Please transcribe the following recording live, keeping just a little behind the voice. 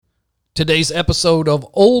Today's episode of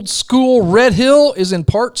Old School Red Hill is in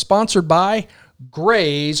part sponsored by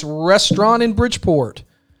Gray's Restaurant in Bridgeport.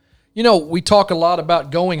 You know, we talk a lot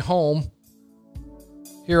about going home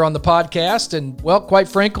here on the podcast, and, well, quite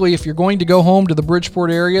frankly, if you're going to go home to the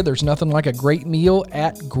Bridgeport area, there's nothing like a great meal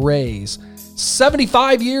at Gray's.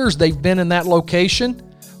 75 years they've been in that location.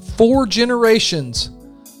 4 generations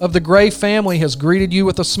of the Gray family has greeted you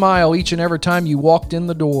with a smile each and every time you walked in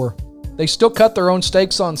the door. They still cut their own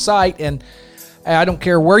steaks on site, and I don't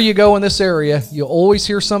care where you go in this area, you'll always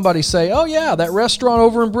hear somebody say, oh yeah, that restaurant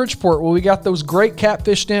over in Bridgeport, well, we got those great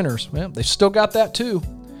catfish dinners. Well, they've still got that too.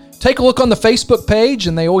 Take a look on the Facebook page,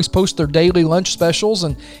 and they always post their daily lunch specials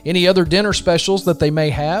and any other dinner specials that they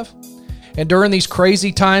may have. And during these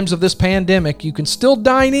crazy times of this pandemic, you can still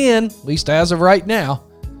dine in, at least as of right now.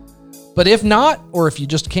 But if not, or if you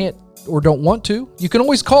just can't or don't want to, you can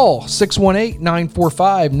always call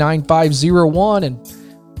 618-945-9501 and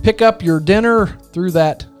pick up your dinner through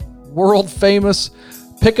that world-famous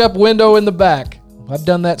pickup window in the back. I've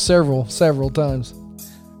done that several times.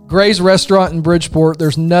 Gray's Restaurant in Bridgeport,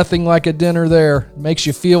 there's nothing like a dinner there. It makes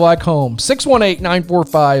you feel like home.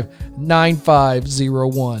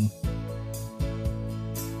 618-945-9501.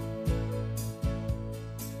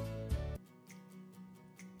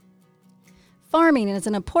 Farming is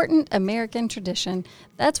an important American tradition.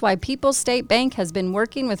 That's why People's State Bank has been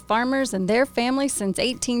working with farmers and their families since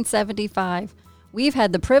 1875. We've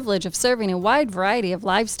had the privilege of serving a wide variety of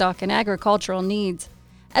livestock and agricultural needs.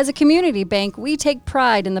 As a community bank, we take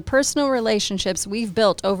pride in the personal relationships we've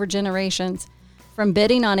built over generations. From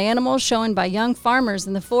bidding on animals shown by young farmers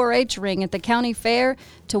in the 4-H ring at the county fair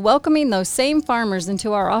to welcoming those same farmers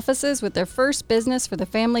into our offices with their first business for the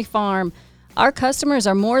family farm, our customers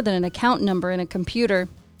are more than an account number in a computer.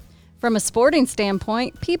 From a sporting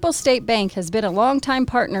standpoint, People's State Bank has been a longtime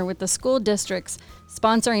partner with the school districts,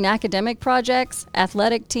 sponsoring academic projects,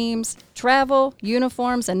 athletic teams, travel,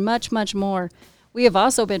 uniforms, and much, much more. We have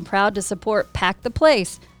also been proud to support Pack the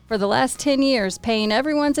Place for the last 10 years, paying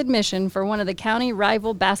everyone's admission for one of the county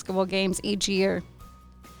rival basketball games each year.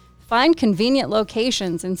 Find convenient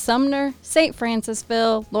locations in Sumner, St.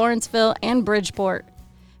 Francisville, Lawrenceville, and Bridgeport.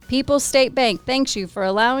 People's State Bank thanks you for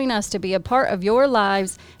allowing us to be a part of your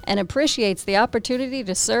lives and appreciates the opportunity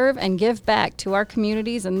to serve and give back to our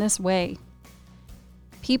communities in this way.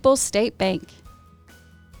 People's State Bank.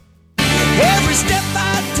 Every step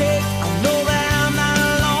I take, I know that I'm not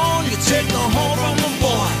alone. You take the home from the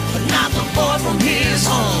boy, but not the boy from his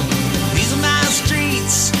home. These are my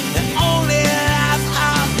streets, the only life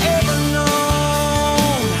I've ever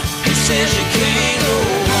known. Who says you can't go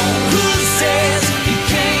home? Who says you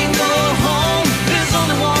can't go home? There's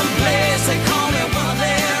only one place they call me one of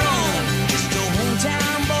their own. Just your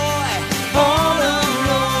hometown boy, on a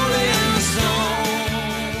rolling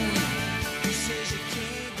stone. Who says you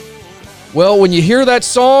can't go home? Well, when you hear that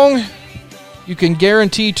song, you can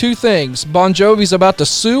guarantee 2 things. Bon Jovi's about to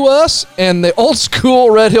sue us, and the Old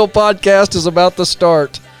School Red Hill podcast is about to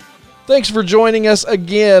start. Thanks for joining us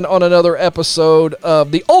again on another episode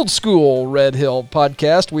of the Old School Red Hill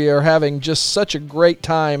podcast. We are having just such a great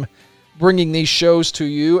time bringing these shows to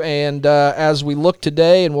you, and as we look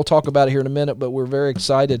today, and we'll talk about it here in a minute, but we're very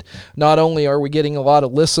excited. Not only are we getting a lot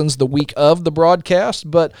of listens the week of the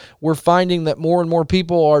broadcast, but we're finding that more and more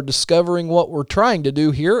people are discovering what we're trying to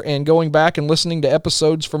do here and going back and listening to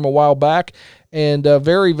episodes from a while back, and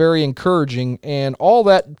very, very encouraging. And all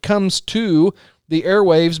that comes to the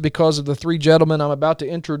airwaves because of the 3 gentlemen I'm about to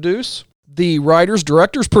introduce, the writers,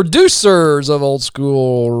 directors, producers of Old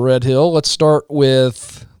School Red Hill. Let's start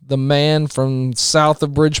with the man from south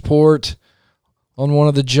of Bridgeport on one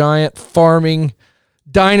of the giant farming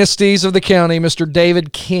dynasties of the county, Mr.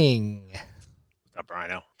 David King. What's up,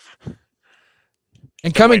 Rhino?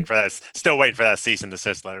 And coming, Still waiting for that cease and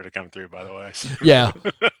desist letter to come through, by the way. yeah,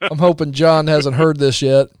 I'm hoping John hasn't heard this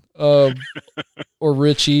yet, or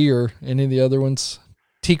Richie, or any of the other ones.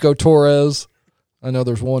 Tico Torres. I know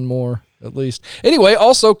there's one more, at least. Anyway,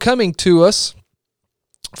 also coming to us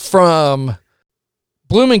from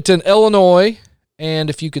Bloomington, Illinois, and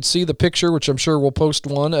if you could see the picture, which I'm sure we'll post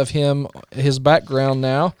one of him, his background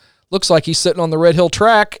now, looks like he's sitting on the Red Hill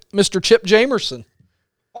track, Mr. Chip Jamerson.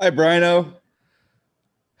 Hi, Brino.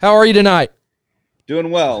 How are you tonight?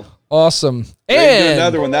 Doing well. Awesome. Ready to do And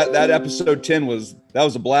another one. That episode 10 was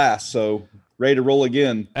a blast, so ready to roll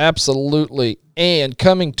again. absolutely. And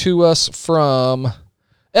coming to us from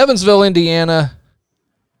Evansville, Indiana,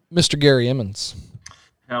 Mr. Gary Emmons.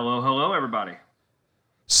 Hello, everybody.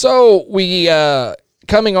 So we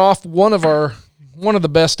coming off one of one of the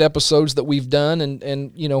best episodes that we've done.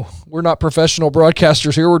 And, you know, we're not professional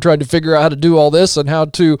broadcasters here. We're trying to figure out how to do all this and how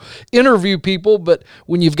to interview people. But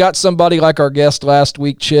when you've got somebody like our guest last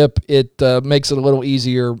week, Chip, it makes it a little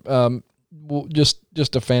easier.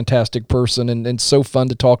 Just a fantastic person and so fun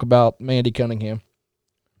to talk about Mandy Cunningham.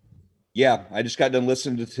 Yeah, I just got done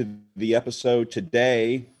listening to the episode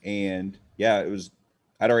today, and yeah,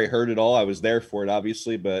 I'd already heard it all. I was there for it,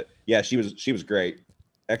 obviously, but yeah, she was great.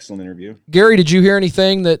 Excellent interview. Gary, did you hear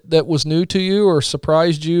anything that was new to you or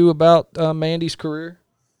surprised you about Mandy's career?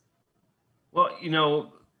 Well, you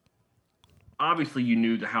know, obviously you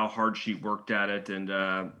knew how hard she worked at it,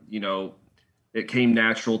 and you know, it came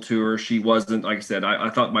natural to her. She wasn't, like I said, I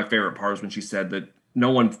thought my favorite part was when she said that no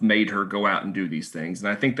one made her go out and do these things. And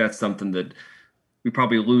I think that's something that we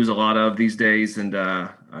probably lose a lot of these days. And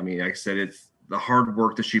I mean, like I said, it's the hard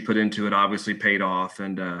work that she put into it obviously paid off.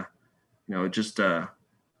 And, you know,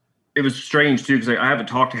 it was strange too, because I haven't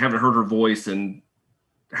heard her voice in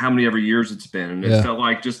how many ever years it's been. And it felt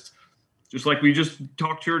like just like we just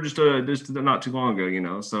talked to her just not too long ago, you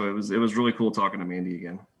know? So it was really cool talking to Mandy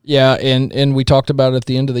again. Yeah, and we talked about it at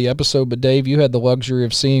the end of the episode, but Dave, you had the luxury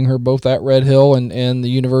of seeing her both at Red Hill and the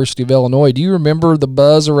University of Illinois. Do you remember the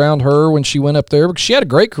buzz around her when she went up there? Because she had a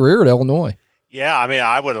great career at Illinois. Yeah, I mean,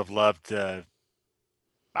 I would have loved to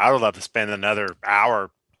spend another hour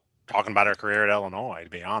talking about her career at Illinois, to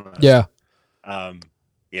be honest. Yeah.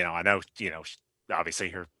 You know, I know, you know, obviously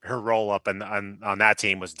her role up on that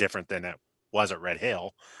team was different than it was at Red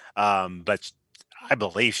Hill. But I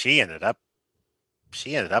believe she ended up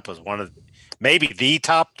as one of maybe the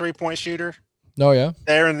top 3-point shooter. Oh yeah.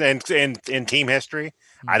 There in team history.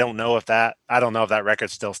 I don't know if that record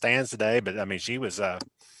still stands today, but I mean, she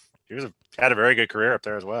had a very good career up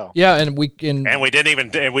there as well. Yeah, and we didn't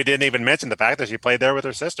even mention the fact that she played there with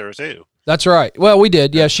her sister too. That's right. Well, we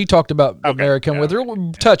did. Yeah, she talked about American with her.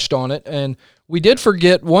 We touched on it, and we did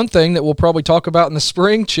forget one thing that we'll probably talk about in the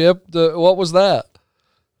spring. Chip, what was that?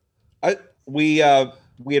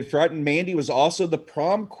 We had forgotten Mandy was also the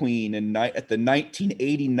prom queen at the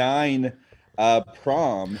 1989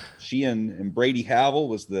 prom. She and Brady Havel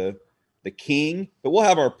was the king, but we'll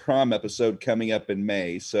have our prom episode coming up in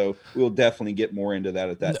May, so we'll definitely get more into that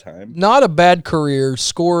at that time. Not a bad career,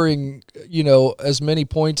 scoring, you know, as many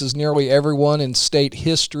points as nearly everyone in state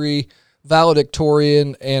history,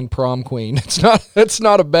 valedictorian, and prom queen. It's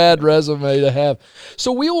not a bad resume to have.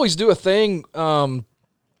 So we always do a thing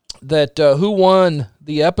that who won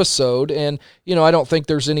the episode, and you know, I don't think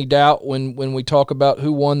there's any doubt when we talk about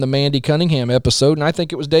who won the Mandy Cunningham episode, and I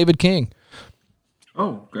think it was David King.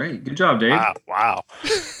 Oh, great. Good job, Dave. Wow.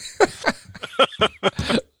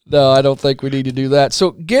 No, I don't think we need to do that.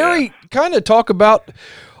 So Gary, kind of talk about,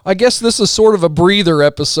 I guess this is sort of a breather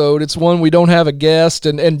episode. It's one we don't have a guest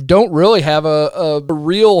and don't really have a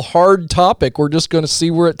real hard topic. We're just going to see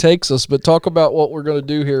where it takes us, but talk about what we're going to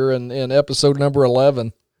do here in episode number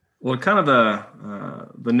 11. Well, kind of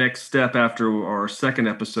the next step after our second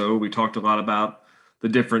episode, we talked a lot about the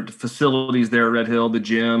different facilities there at Red Hill, the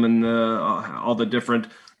gym, and all the different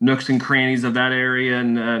nooks and crannies of that area,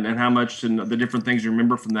 and how much and the different things you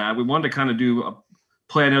remember from that. We wanted to kind of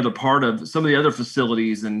play another part of some of the other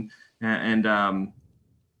facilities and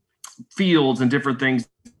fields and different things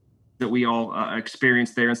that we all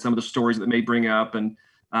experienced there, and some of the stories that they may bring up. And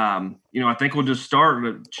you know, I think we'll just start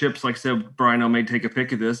with Chip's. Like I said, Brian, I may take a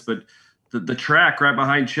pick of this, but the track right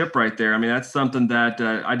behind Chip right there. I mean, that's something that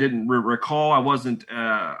I didn't recall. I was in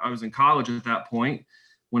college at that point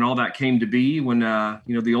when all that came to be, when,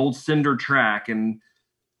 you know, the old cinder track, and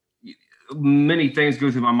many things go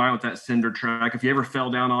through my mind with that cinder track. If you ever fell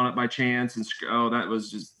down on it by chance that was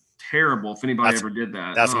just terrible. If anybody ever did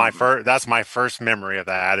that. That's my first memory of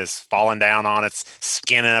that, is falling down on it,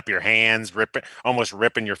 skinning up your hands, almost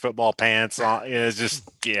ripping your football pants on. It's just,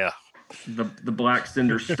 yeah. The black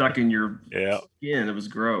cinder stuck in your skin. It was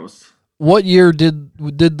gross. What year did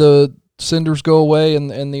the cinders go away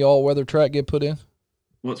and the all-weather track get put in?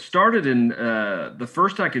 Well, it started in the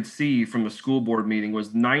first I could see from the school board meeting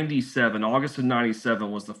was 97. August of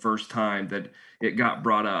 97 was the first time that it got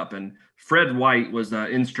brought up. And Fred White was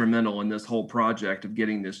instrumental in this whole project of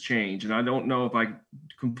getting this change. And I don't know if I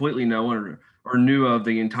completely know or knew of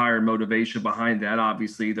the entire motivation behind that.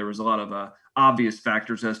 Obviously, there was a lot of obvious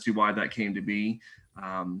factors as to why that came to be.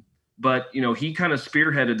 But, you know, he kind of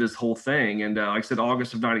spearheaded this whole thing. And like I said,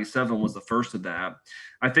 August of 97 was the first of that.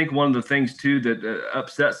 I think one of the things, too, that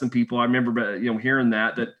upset some people, I remember, you know, hearing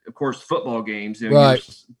that, of course, football games, you know, right,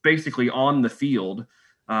 you're basically on the field,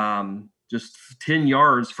 just 10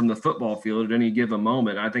 yards from the football field at any given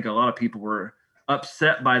moment. I think a lot of people were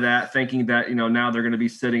upset by that, thinking that, you know, now they're going to be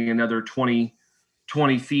sitting another 20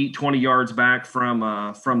 20 feet, 20 yards back from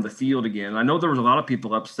the field again. I know there was a lot of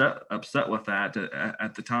people upset with that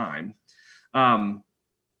at the time.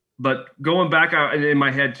 But going back in my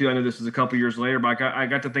head too, I know this is a couple years later, but I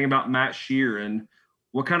got to think about Matt Shear and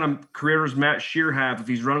what kind of career does Matt Shear have if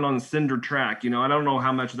he's running on the cinder track? I don't know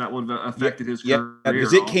how much that would have affected his career. Yeah,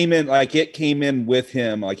 because it came in with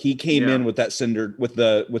him. Like he came in with that cinder with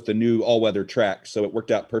the new all weather track, so it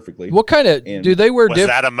worked out perfectly. What kind of do they wear?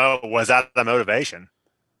 Was that the motivation?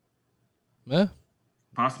 Yeah.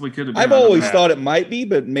 Possibly could have been. I've always thought it might be,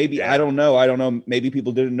 but maybe I don't know. Maybe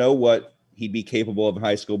people didn't know what he'd be capable of in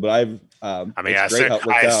high school. But I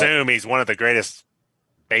assume he's one of the greatest.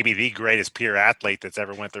 Maybe the greatest pure athlete that's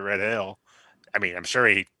ever went to Red Hill. I mean, I'm sure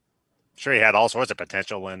he had all sorts of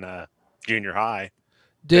potential in junior high.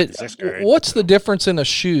 What's the difference in a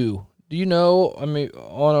shoe? Do you know? I mean,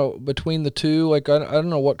 between the two, like I don't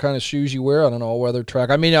know what kind of shoes you wear on an all-weather track.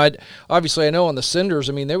 I mean, I know on the cinders.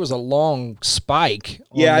 I mean, there was a long spike.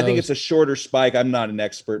 Yeah, I think it's a shorter spike. I'm not an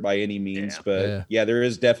expert by any means, but there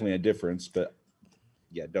is definitely a difference. But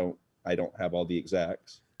I don't have all the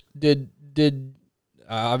exacts. Did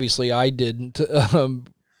obviously I didn't.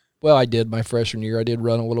 Well, I did my freshman year. I did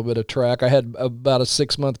run a little bit of track. I had about a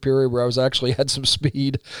 6-month period where I was actually had some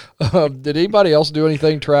speed. Did anybody else do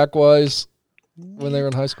anything track-wise when they were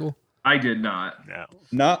in high school? I did not. No.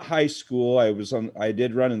 Not high school. I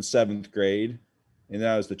did run in 7th grade, and then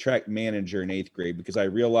I was the track manager in 8th grade because I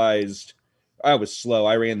realized I was slow.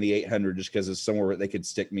 I ran the 800 just because it's somewhere where they could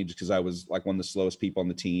stick me just because I was like one of the slowest people on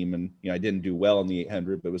the team. And, I didn't do well in the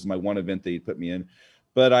 800, but it was my one event they put me in.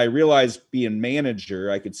 But I realized being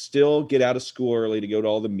manager, I could still get out of school early to go to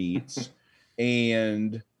all the meets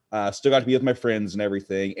and still got to be with my friends and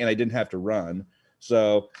everything. And I didn't have to run.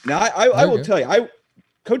 So now I will tell you,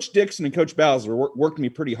 Coach Dixon and Coach Bowser worked me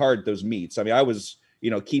pretty hard at those meets. I mean, I was,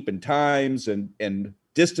 keeping times and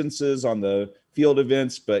distances on the field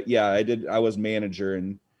events, but I was manager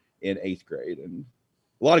in 8th grade, and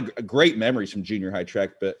a lot of great memories from junior high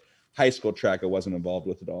track, but high school track I wasn't involved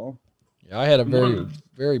with at all. Yeah, I had a very,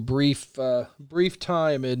 very brief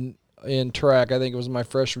time in track. I think it was my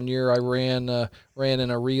freshman year. I ran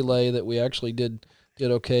in a relay that we actually did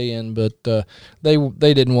okay in, but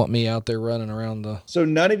they didn't want me out there running around the. So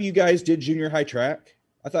none of you guys did junior high track?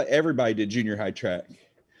 I thought everybody did junior high track.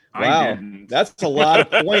 Wow, that's a lot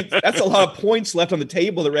of points. That's a lot of points left on the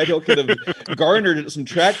table that Red Hill could have garnered at some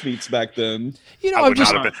track meets back then. I would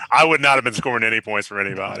not have been scoring any points for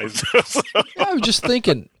anybody. I was just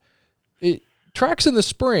thinking, track's in the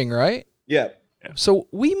spring, right? Yeah. So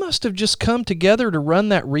we must have just come together to run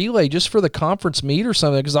that relay just for the conference meet or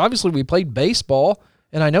something, because obviously we played baseball,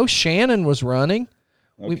 and I know Shannon was running.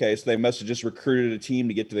 Okay, so they must have just recruited a team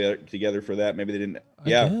to get together for that. Maybe they didn't. I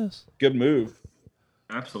guess. Good move.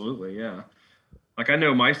 Absolutely, yeah. Like I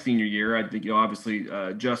know my senior year, I think obviously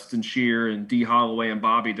Justin Shear and Dee Holloway and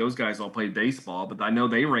Bobby, those guys all played baseball, but I know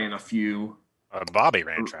they ran a few. Bobby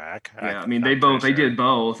ran track. Yeah, I mean they did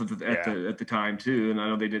both at the time too, and I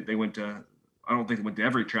know they went to. I don't think they went to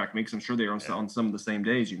every track meet. I'm sure they were on some of the same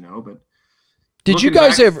days, but. Did you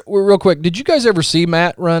guys ever, real quick, did you guys ever see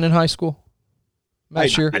Matt run in high school?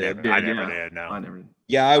 Matt Shear? I never did, no. I never did.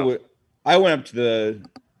 Yeah, I went up to the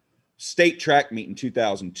state track meet in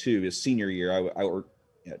 2002, his senior year. I worked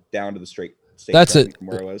down to the state That's track it. meet from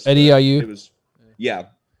where I was. At EIU? It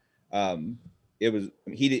was,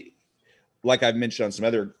 he did, like I've mentioned on some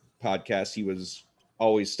other podcasts, he was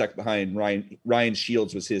always stuck behind Ryan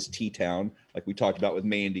Shields was his T-town, like we talked about with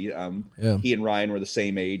Mandy. He and Ryan were the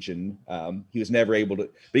same age, and he was never able to,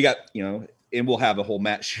 but he got, and we'll have a whole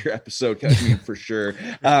Matt Shear episode for sure.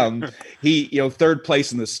 He, third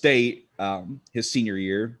place in the state his senior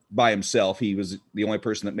year by himself. He was the only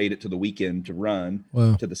person that made it to the weekend to run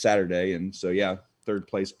to the Saturday. And so, third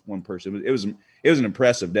place, one person. It was an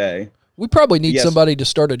impressive day. We probably need somebody to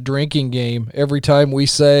start a drinking game every time we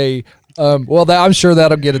say, I'm sure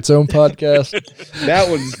that'll get its own podcast.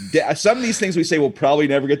 Some of these things we say will probably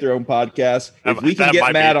never get their own podcast. If we can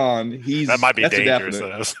get Matt on, that might be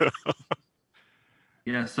dangerous.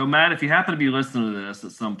 Yeah. So Matt, if you happen to be listening to this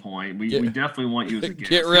at some point, we definitely want you as a guest.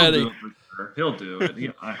 Get ready. He'll do it.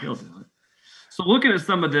 He'll do it. So looking at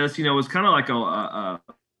some of this, it was kind of like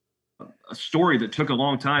a story that took a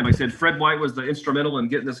long time. Like I said, Fred White was the instrumental in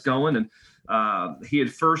getting this going, and he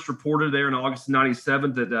had first reported there in August of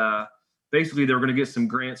 '97 that basically they were going to get some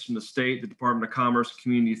grants from the state. The Department of Commerce and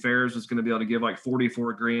Community Affairs was going to be able to give like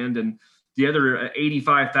 $44,000, and the other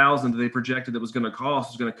 $85,000 that they projected that was going to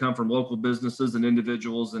cost was going to come from local businesses and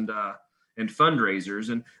individuals and fundraisers.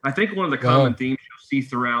 And I think one of the common themes you'll see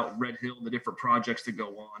throughout Red Hill, the different projects that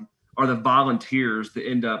go on, are the volunteers that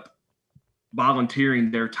end up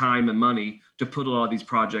volunteering their time and money to put a lot of these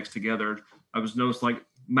projects together. I was noticed like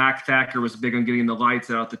Mac Thacker was big on getting the lights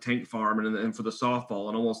out at the tank farm and for the softball,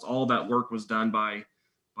 and almost all that work was done by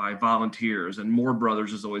volunteers, and Moore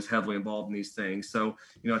Brothers is always heavily involved in these things. So,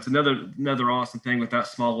 it's another awesome thing with that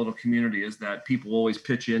small little community is that people always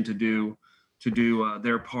pitch in to do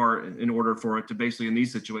their part in order for it to basically in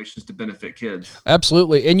these situations to benefit kids.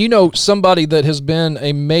 Absolutely. And somebody that has been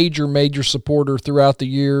a major supporter throughout the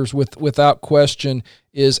years without question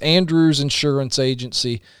is Andrews Insurance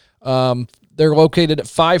Agency. They're located at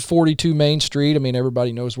 542 Main Street. I mean,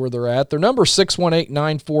 everybody knows where they're at. Their number is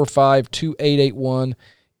 618-945-2881.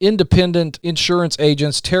 Independent insurance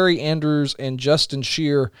agents Terry Andrews and Justin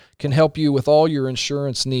Shear can help you with all your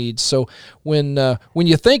insurance needs. So when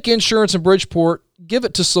you think insurance in Bridgeport, give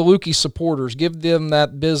it to Saluki supporters. Give them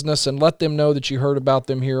that business and let them know that you heard about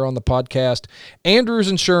them here on the podcast. Andrews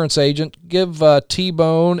Insurance Agent, give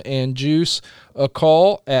T-Bone and Juice a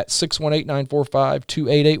call at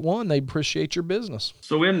 618-945-2881. They appreciate your business.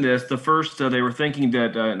 So in this, the first, they were thinking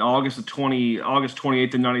that in August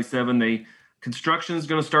 28th of 97, construction is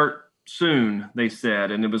going to start soon, they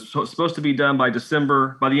said, and it was supposed to be done by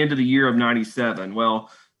the end of the year of 97.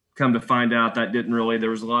 Well, come to find out that didn't really,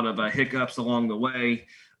 there was a lot of hiccups along the way.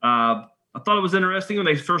 I thought it was interesting when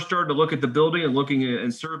they first started to look at the building and looking at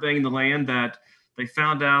and surveying the land that they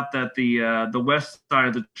found out that the west side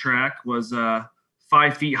of the track was 5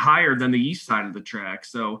 feet higher than the east side of the track.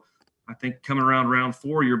 So I think coming around round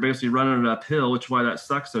 4, you're basically running it uphill, which is why that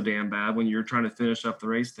sucks so damn bad when you're trying to finish up the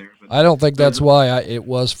race there. But I don't think that's why it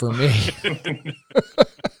was for me.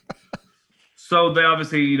 So they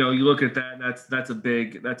obviously, you look at that, and that's a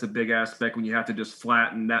big aspect when you have to just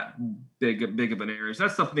flatten that big of an area. So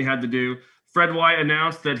that's something they had to do. Fred White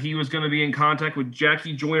announced that he was going to be in contact with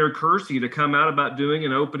Jackie Joyner Kersey to come out about doing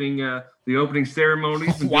the opening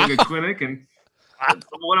ceremonies and doing a clinic. And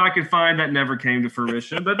what I could find, that never came to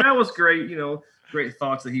fruition, but that was great. Great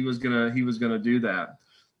thoughts that he was gonna do that.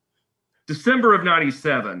 December of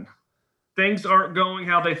 97, things aren't going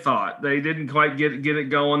how they thought. They didn't quite get it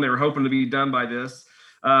going. They were hoping to be done by this.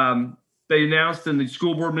 They announced in the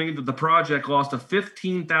school board meeting that the project lost a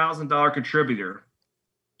 $15,000 contributor.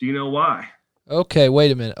 Do you know why? Okay,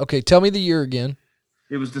 wait a minute. Okay, tell me the year again.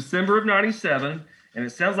 It was December of 97, and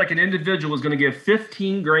it sounds like an individual was going to give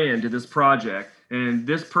 $15,000 to this project, and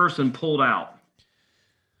this person pulled out.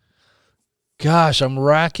 Gosh, I'm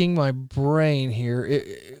racking my brain here.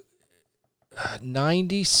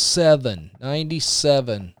 97. Has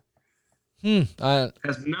nothing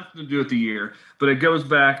to do with the year, but it goes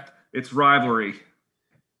back. It's rivalry.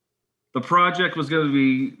 The project was going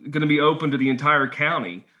to be open to the entire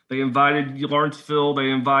county. They invited Lawrenceville. They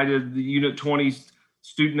invited the Unit 20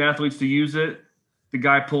 student athletes to use it. The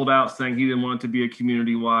guy pulled out saying he didn't want it to be a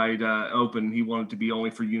community-wide open. He wanted it to be only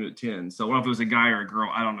for Unit 10. So I don't know if it was a guy or a girl.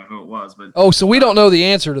 I don't know who it was. But so we don't know the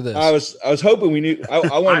answer to this. I was hoping we knew.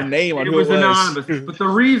 I wanted a name on who it was. Anonymous, but the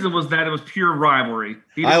reason was that it was pure rivalry.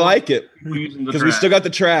 I like it because we still got the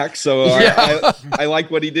track, so yeah. I like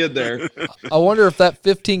what he did there. I wonder if that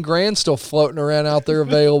 $15,000 still floating around out there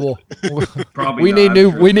available. Probably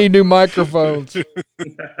we need new microphones.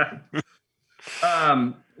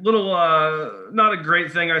 Little not a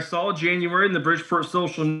great thing I saw. January in the Bridgeport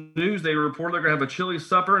Social News, they reported they're going to have a chili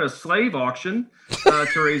supper and a slave auction to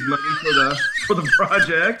raise money for the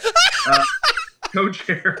project.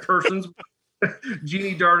 Co-chairpersons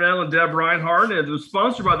Jeannie Darnell and Deb Reinhardt. It was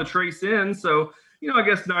sponsored by the Trace Inn. So, I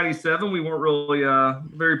guess 97, we weren't really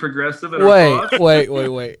very progressive in our thoughts.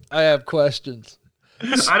 Wait. I have questions.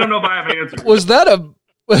 I don't know if I have answers. Was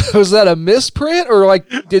that a misprint, or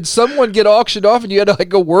did someone get auctioned off and you had to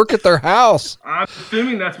go work at their house? I'm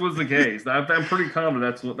assuming that was the case. I'm pretty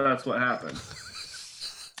confident that's what happened.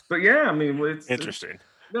 But yeah, I mean, it's interesting.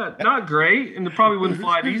 Not great, and it probably wouldn't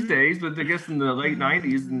fly these days. But I guess in the late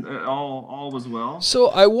 90s, and all was well. So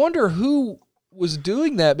I wonder who was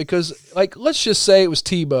doing that, because let's just say it was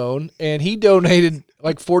T-Bone and he donated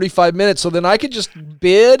 45 minutes. So then I could just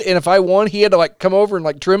bid, and if I won, he had to come over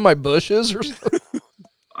and trim my bushes or something.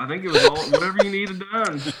 I think it was whatever you needed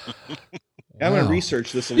done. I'm going to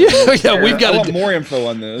research this a little bit. Yeah, we've got I want more info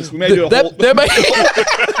on this. We may do a whole...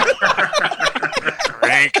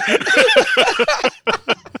 Rank.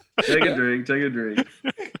 Take a drink.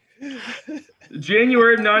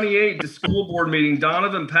 January of 98, the school board meeting,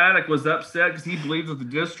 Donovan Paddock was upset because he believed that the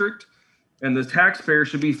district and the taxpayer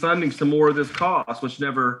should be funding some more of this cost, which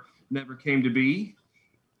never came to be.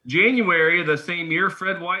 January of the same year,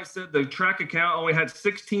 Fred White said the track account only had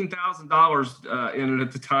 $16,000 in it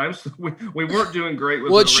at the time, so we weren't doing great.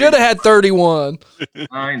 With Well, it should have had 31.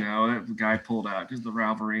 I know that guy pulled out because of the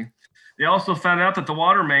rivalry. They also found out that the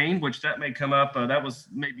water main, which that may come up, that was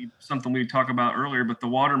maybe something we'd talk about earlier, but the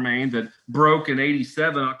water main that broke in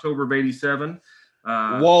October of 87.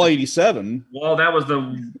 Wall 87. Well, that was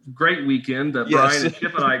the great weekend that Brian and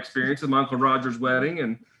Chip and I experienced at my Uncle Roger's wedding,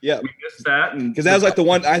 and we missed that. And because that was like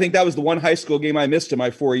I think that was the one high school game I missed in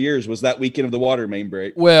my 4 years, was that weekend of the water main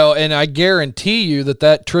break. Well, and I guarantee you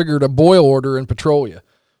that triggered a boil order in Petrolia.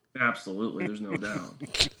 Absolutely, there's no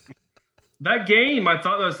doubt. That game,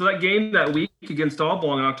 that game that week against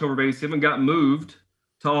Oblong in October of 87 got moved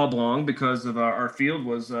to Oblong because of our field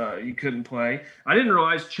was you couldn't play. I didn't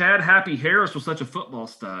realize Chad Happy Harris was such a football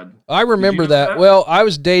stud. I remember that. Well, I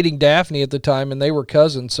was dating Daphne at the time, and they were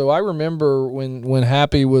cousins, so I remember when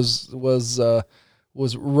Happy was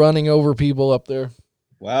running over people up there.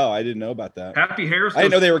 Wow, I didn't know about that. Happy Harris. I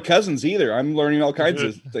didn't know they were cousins either. I'm learning all kinds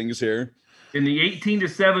of things here. In the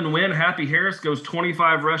 18-7 win, Happy Harris goes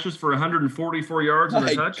 25 rushes for 144 yards and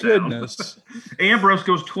a touchdown. Goodness. Ambrose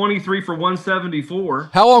goes 23 for 174.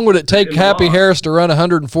 How long would it take Happy Harris to run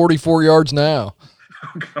 144 yards now?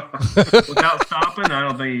 Oh, God. Without stopping, I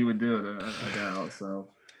don't think he would do it. I doubt. So,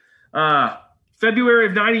 February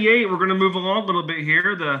of 98, we're going to move along a little bit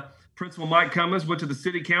here. The principal, Mike Cummins, went to the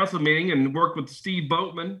city council meeting and worked with Steve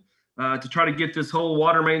Boatman to try to get this whole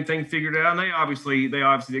water main thing figured out. And they obviously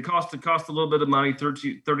it cost a little bit of money,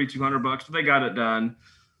 $3,200, but they got it done.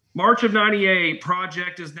 March of 98,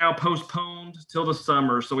 project is now postponed till the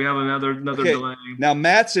summer, so we have another delay. Now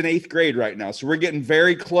Matt's in 8th grade right now, so we're getting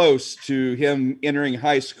very close to him entering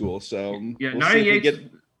high school. So yeah,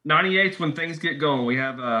 98's when things get going. We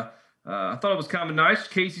have I thought it was kind of nice.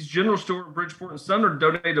 Casey's General Store in Bridgeport and Sumner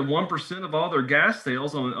donated 1% of all their gas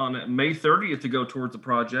sales on May 30th to go towards the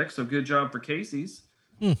project. So good job for Casey's.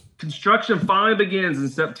 Construction finally begins in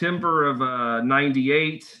September of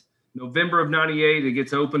 98. November of 98, it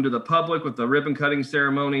gets open to the public with the ribbon cutting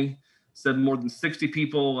ceremony. Said more than 60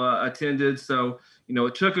 people attended. So,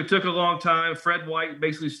 it took a long time. Fred White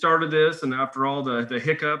basically started this, and after all the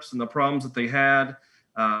hiccups and the problems that they had,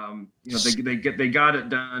 they got it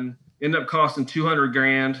done. Ended up costing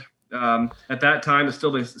 $200,000. At that time,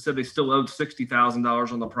 they said they still owed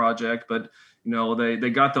 $60,000 on the project, but they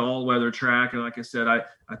got the all-weather track, and like I said, I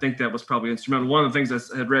think that was probably instrumental. One of the things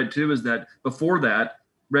I had read too is that before that,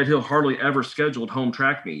 Red Hill hardly ever scheduled home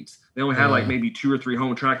track meets. They only had like maybe 2 or 3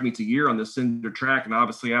 home track meets a year on the Cinder track, and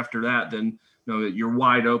obviously after that, then you're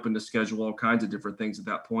wide open to schedule all kinds of different things at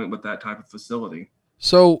that point with that type of facility.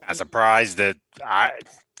 So I'm surprised that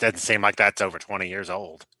doesn't seem like that's over 20 years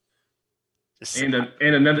old. And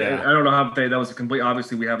another, I don't know how that was a complete.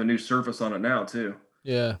 Obviously, we have a new surface on it now too.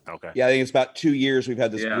 Yeah. Okay. Yeah, I think it's about 2 years we've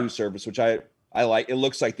had this blue surface, which I like. It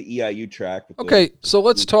looks like the EIU track. Okay, so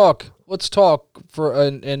let's talk for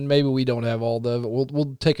and maybe we don't have all the.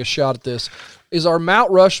 We'll take a shot at this. Is our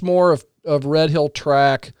Mount Rushmore of Red Hill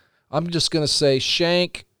track? I'm just gonna say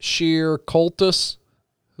Shank, Shear, Coltis.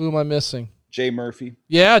 Who am I missing? Jay Murphy.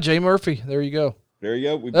 Yeah, Jay Murphy. There you go. There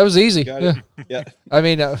you go. That was easy. Yeah. I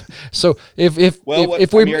mean, so if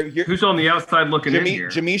who's on the outside looking in here?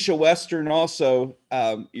 Jamisha Western also.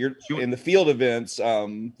 You're in the field events.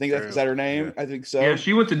 Is that her name? I think so. Yeah,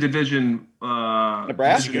 she went to Division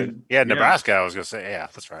Nebraska. Nebraska. I was gonna say, yeah,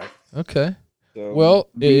 that's right. Okay. So, well,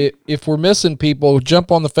 if we're missing people,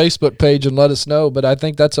 jump on the Facebook page and let us know. But I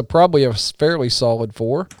think that's probably a fairly solid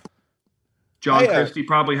 4. John Christie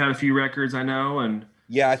probably had a few records, I know, and.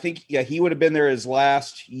 Yeah, I think he would have been there his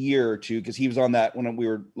last year or two because he was on that when we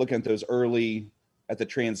were looking at those early at the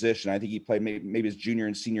transition. I think he played maybe his junior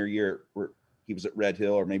and senior year where he was at Red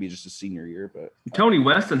Hill, or maybe just his senior year. But Tony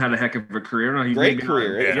Weston had a heck of a career. Great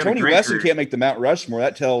career. If Tony Weston can't make the Mount Rushmore,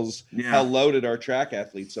 that tells how loaded our track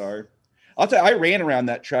athletes are. I'll tell you, I ran around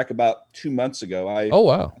that track about 2 months ago. Oh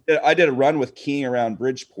wow! I did a run with King around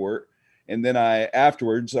Bridgeport. And then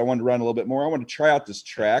afterwards, I wanted to run a little bit more. I wanted to try out this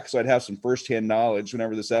track so I'd have some firsthand knowledge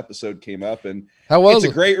whenever this episode came up. And it's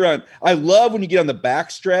a great run. I love when you get on the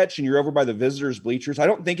backstretch and you're over by the visitors' bleachers. I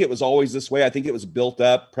don't think it was always this way. I think it was built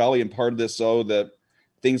up probably in part of this so that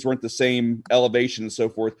things weren't the same elevation and so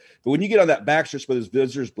forth. But when you get on that backstretch by those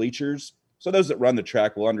visitors' bleachers, so those that run the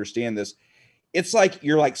track will understand this. It's like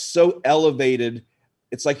you're like so elevated.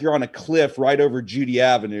 It's like you're on a cliff right over Judy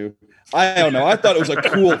Avenue. I don't know. I thought it was a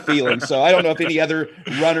cool feeling. So I don't know if any other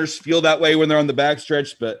runners feel that way when they're on the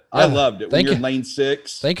backstretch, but I loved it when you're in lane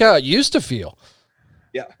 6. Think how it used to feel.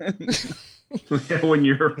 Yeah. When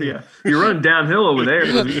you're running downhill over there,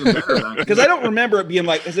 it was even better back Because I don't remember it being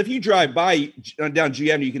like, because if you drive by down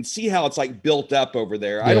G Avenue, you can see how it's like built up over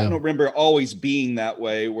there. I Yeah. don't remember it always being that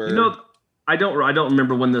way. Where You know, I don't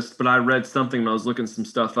remember when this, but I read something when I was looking some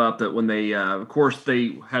stuff up that when they, of course,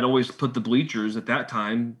 they had always put the bleachers at that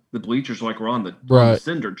time. The bleachers like were on the Right.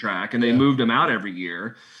 cinder track, and they Yeah. moved them out every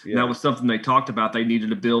year. Yeah. And that was something they talked about. They needed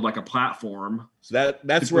to build like a platform. So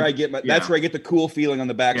that's where I get that's Yeah. where I get the cool feeling on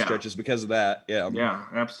the back Yeah. stretches because of that. Yeah. Yeah,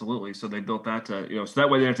 absolutely. So they built that to, so that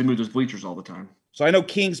way they have to move those bleachers all the time. So I know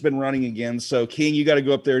King's been running again. So King, you got to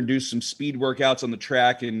go up there and do some speed workouts on the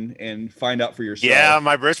track and find out for yourself. Yeah,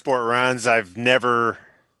 my Bridgeport runs, I've never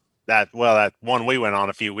that one we went on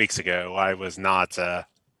a few weeks ago. I was not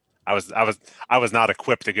I was not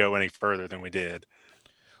equipped to go any further than we did.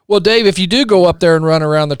 Well, Dave, if you do go up there and run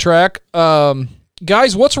around the track,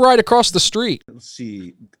 guys, what's right across the street? Let's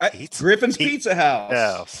see. Pizza- Griffin's Pi- Pizza House.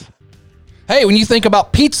 Yes. Hey, when you think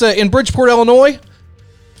about pizza in Bridgeport, Illinois,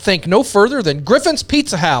 think no further than Griffin's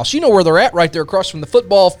Pizza House. You know where they're at, right there across from the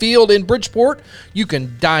football field in Bridgeport. You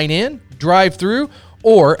can dine in, drive through,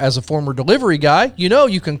 or as a former delivery guy,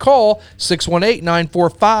 you can call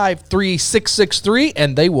 618-945-3663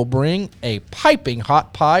 and they will bring a piping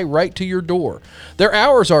hot pie right to your door. Their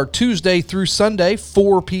hours are Tuesday through Sunday,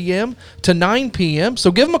 4 p.m. to 9 p.m.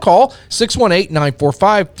 So give them a call,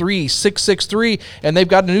 618-945-3663, and they've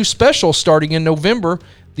got a new special starting in November.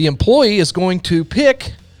 The employee is going to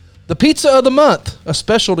pick the pizza of the month, a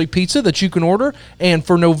specialty pizza that you can order. And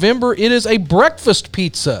for November, it is a breakfast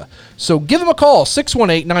pizza. So give them a call,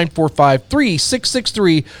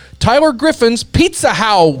 618-945-3663, Tyler Griffin's Pizza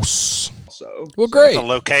House. So Well, great. The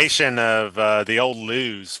location of the old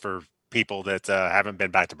Lou's for people that haven't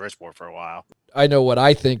been back to Bridgeport for a while. I know what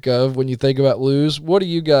I think of when you think about Lou's. What do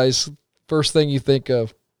you guys, first thing you think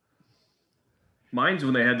of? Mine's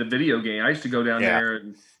when they had the video game. I used to go down Yeah. there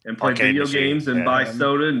and play Arcade video machine, games and yeah. buy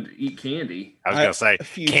soda and eat candy. I was gonna say a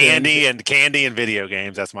few candy and video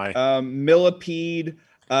games. That's my Millipede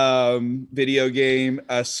video game,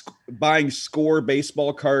 buying Score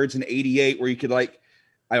baseball cards in '88, where you could I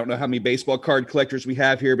don't know how many baseball card collectors we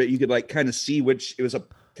have here, but you could kind of see which it was a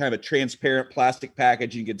kind of a transparent plastic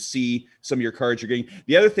package. You could see some of your cards you're getting.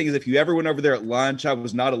 The other thing is if you ever went over there at lunch, I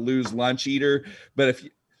was not a Lou's lunch eater, but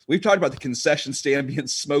we've talked about the concession stand being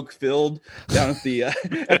smoke filled down at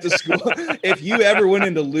the school. If you ever went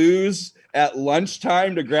into Lou's at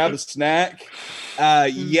lunchtime to grab a snack,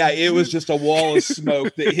 it was just a wall of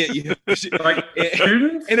smoke that hit you.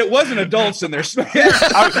 Students? And it wasn't adults in there smoking.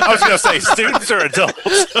 I was gonna say students or adults.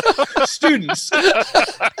 Students.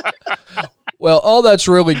 Well, all that's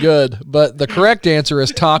really good, but the correct answer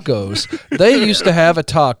is tacos. They used to have a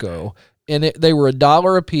taco, and they were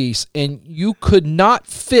 $1 a piece, and you could not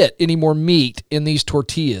fit any more meat in these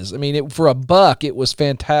tortillas. I mean, for $1, it was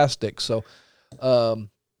fantastic. So, and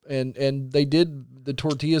the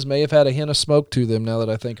tortillas may have had a hint of smoke to them now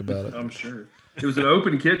that I think about it. I'm sure. It was an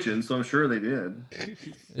open kitchen, so I'm sure they did.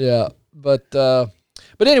 Yeah, but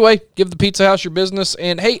anyway, give the Pizza House your business.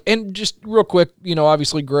 And hey, and just real quick,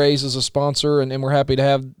 obviously Gray's is a sponsor, and we're happy to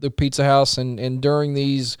have the Pizza House. And during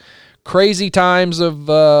these crazy times of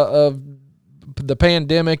the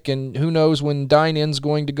pandemic, and who knows when dine-in's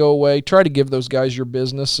going to go away, try to give those guys your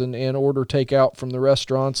business and order takeout from the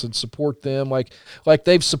restaurants and support them like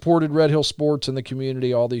they've supported Red Hill Sports and the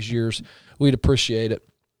community all these years. We'd appreciate it.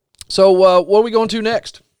 So what are we going to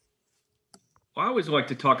next? Well, I always like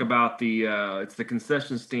to talk about it's the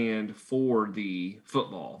concession stand for the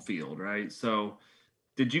football field, right? So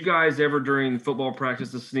did you guys ever during football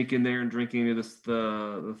practice sneak in there and drink any of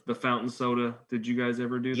the fountain soda? Did you guys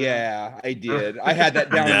ever do that? Yeah, I did. I had that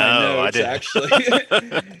down in No, my I notes, didn't. actually.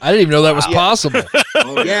 I didn't even know that was possible.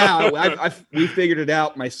 Oh, Yeah, we figured it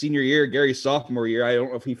out my senior year, Gary's sophomore year. I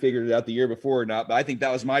don't know if he figured it out the year before or not, but I think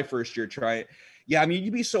that was my first year trying it. Yeah, I mean,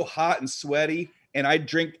 you'd be so hot and sweaty, and I'd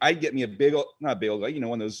get me not a big old, one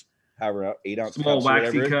of those, however, 8-ounce small cups or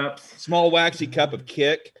waxy whatever. cups. Small waxy cup of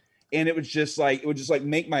Kick. And it would just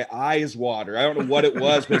make my eyes water. I don't know what it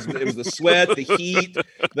was, but it was the sweat, the heat,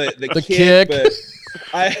 the kick. But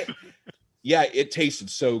it tasted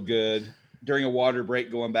so good during a water break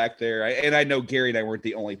going back there. I know Gary and I weren't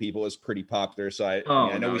the only people. It was pretty popular. So I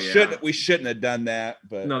know we shouldn't have done that.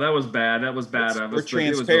 But No, that was bad. That was bad. of us, we're but it was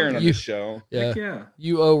transparent on okay. the show. Yeah. Heck yeah.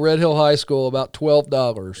 You owe Red Hill High School about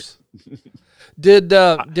 $12. Did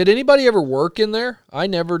anybody ever work in there? I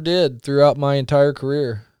never did throughout my entire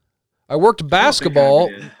career. I worked basketball.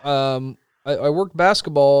 I worked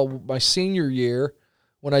basketball my senior year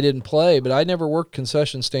when I didn't play, but I never worked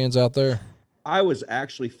concession stands out there. I was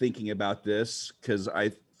actually thinking about this because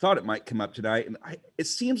I thought it might come up tonight, and it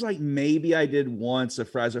seems like maybe I did once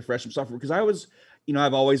as a freshman sophomore, because I was,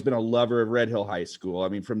 I've always been a lover of Red Hill High School. I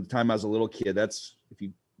mean, from the time I was a little kid, that's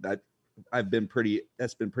been pretty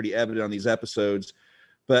evident on these episodes.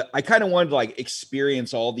 But I kind of wanted to like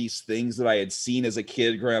experience all these things that I had seen as a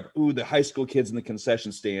kid growing up. Ooh, the high school kids in the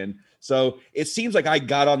concession stand. So it seems like I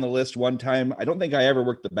got on the list one time. I don't think I ever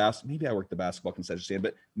worked maybe I worked the basketball concession stand,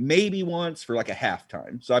 but maybe once for like a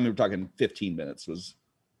halftime. So I mean, we're talking 15 minutes was.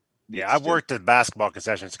 Yeah, I've worked at basketball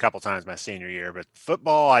concessions a couple times my senior year, but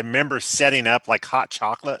football, I remember setting up like hot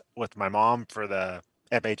chocolate with my mom for the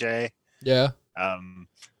FHA. Yeah.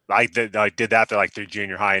 I did that through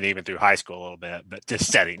junior high and even through high school a little bit, but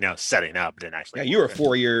just setting up didn't actually. Yeah, you were a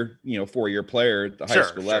 4-year player at the high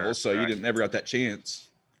school level, so you never got that chance.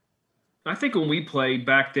 I think when we played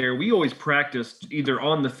back there, we always practiced either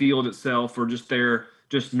on the field itself or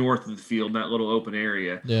just north of the field, that little open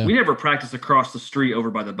area. Yeah. We never practiced across the street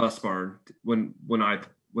over by the bus barn when I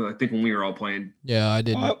think when we were all playing. Yeah, I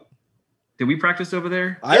didn't. Did we practice over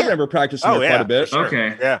there? I remember practicing there quite a bit. Sure.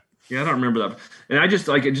 Okay. Yeah. Yeah, I don't remember that. And I just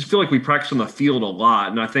feel like we practiced on the field a lot.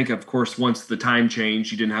 And I think, of course, once the time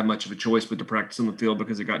changed, you didn't have much of a choice but to practice on the field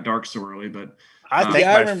because it got dark so early. But I think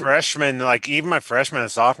my freshman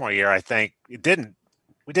and sophomore year, I think we didn't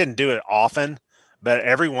do it often, but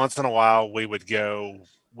every once in a while we would go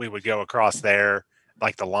across there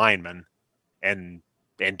like the linemen and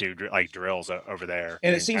do like drills over there.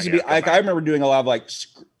 And it seems to be like I remember doing a lot of like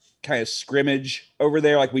kind of scrimmage over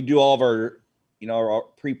there. Like we do all of our our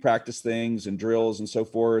pre-practice things and drills and so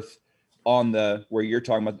forth on where you're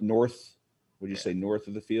talking about north. Would you say north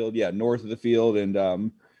of the field? Yeah, north of the field. And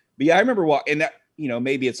but yeah, I remember and that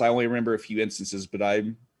maybe I only remember a few instances, but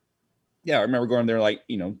I remember going there like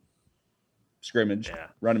scrimmage,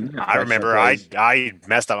 running. I remember I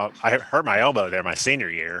messed up. I hurt my elbow there my senior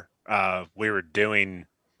year. I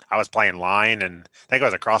was playing line, and I think I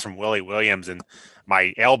was across from Willie Williams, and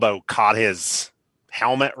my elbow caught his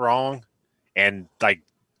helmet wrong. And like,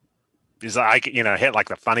 hit like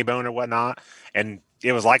the funny bone or whatnot. And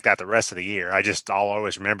it was like that the rest of the year. I'll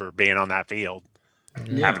always remember being on that field,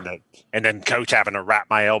 and then coach having to wrap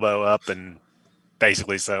my elbow up and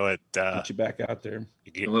basically so it get you back out there.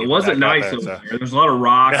 It wasn't nice over there. There's a lot of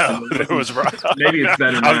rocks. No, there was rocks. Maybe it's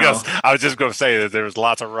better now. I was just going to say that there was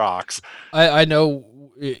lots of rocks. I know.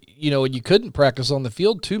 And you couldn't practice on the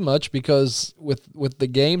field too much because with the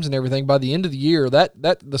games and everything, by the end of the year, that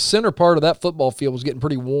the center part of that football field was getting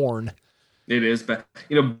pretty worn. It is, but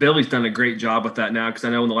Billy's done a great job with that now, because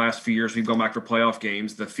I know in the last few years we've gone back for playoff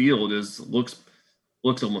games. The field looks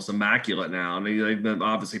almost immaculate now. I mean, they've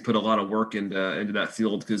obviously put a lot of work into that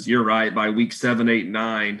field, because you're right. By week 7, 8,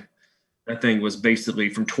 9, that thing was basically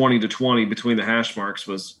from 20 to 20 between the hash marks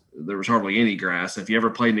there was hardly any grass. If you ever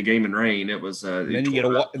played in a game in rain, it was. And then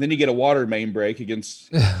you get a water main break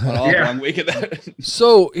against an long week of that.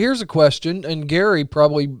 So here's a question, and Gary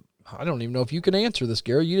probably, I don't even know if you can answer this,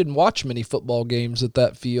 Gary. You didn't watch many football games at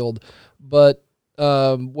that field, but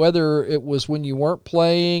whether it was when you weren't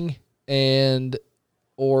playing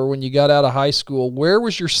or when you got out of high school, where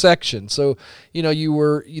was your section? So you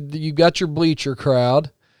got your bleacher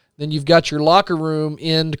crowd. Then you've got your locker room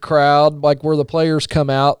end crowd, like where the players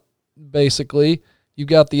come out, basically. You've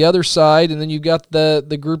got the other side, and then you've got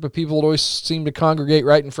the group of people that always seem to congregate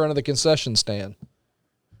right in front of the concession stand.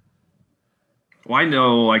 Well, I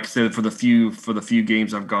know, like I said, for the few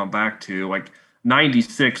games I've gone back to, like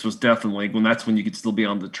 96 was definitely that's when you could still be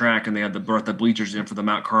on the track, and they had brought the bleachers in for the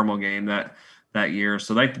Mount Carmel game that year.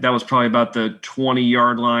 So that was probably about the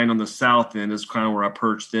 20-yard line on the south end is kind of where I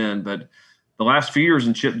perched in, but the last few years,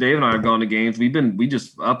 and Chip, Dave, and I have gone to games. We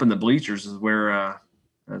just up in the bleachers is where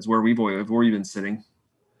we've been sitting.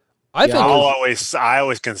 I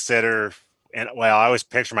always consider, and I always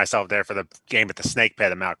picture myself there for the game at the Snake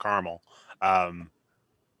Pit at Mount Carmel,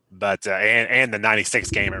 but and the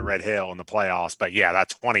 '96 game at Red Hill in the playoffs. But yeah,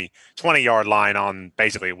 that 20-yard line on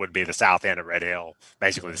basically it would be the south end of Red Hill,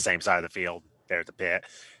 basically the same side of the field there at the pit.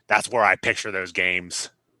 That's where I picture those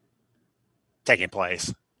games taking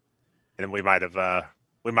place. And we might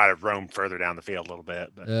have roamed further down the field a little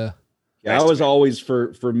bit. But yeah. I was always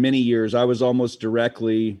for many years. I was almost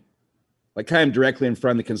directly in front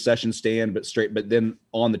of the concession stand, but then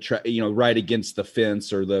on the track, right against the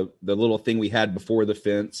fence or the little thing we had before the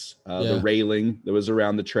fence, the railing that was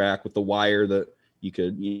around the track with the wire that you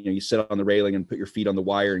could, you sit on the railing and put your feet on the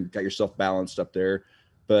wire and got yourself balanced up there.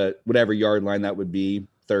 But whatever yard line that would be,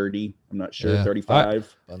 30, I'm not sure,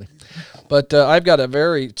 35. Funny. But I've got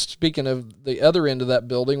speaking of the other end of that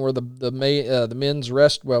building where the men's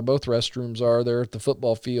both restrooms are there at the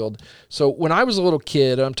football field. So when I was a little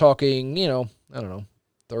kid, I'm talking, I don't know,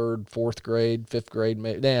 third, fourth grade, fifth grade,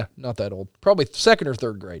 maybe. Nah, not that old. Probably second or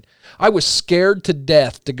third grade. I was scared to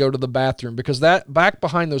death to go to the bathroom because that back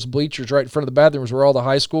behind those bleachers right in front of the bathroom was where all the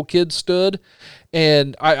high school kids stood.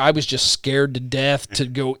 And I was just scared to death to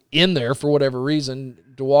go in there for whatever reason,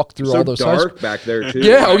 to walk through all those dark back there too.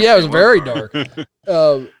 Yeah, oh yeah, it was very dark.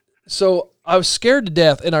 So I was scared to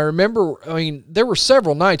death, and I remember, I mean, there were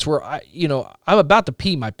several nights where I'm about to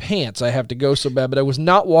pee my pants. I have to go so bad, but I was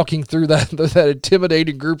not walking through that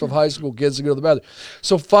intimidating group of high school kids to go to the bathroom.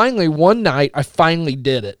 So finally, one night, I finally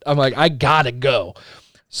did it. I'm like, I gotta go.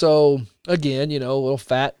 So again, a little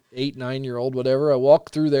fat 8, 9-year-old, whatever. I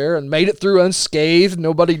walked through there and made it through unscathed.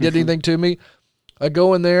 Nobody did anything to me. I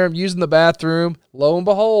go in there, I'm using the bathroom. Lo and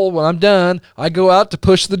behold, when I'm done, I go out to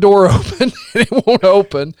push the door open, and it won't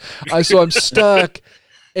open. So I'm stuck,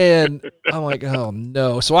 and I'm like, oh,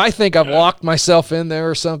 no. So I think I've locked myself in there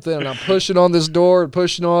or something, and I'm pushing on this door and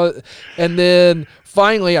pushing on it, and then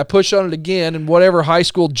finally I push on it again, and whatever high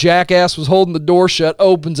school jackass was holding the door shut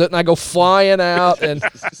opens it, and I go flying out, and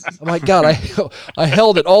I'm like, God, I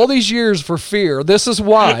held it all these years for fear. This is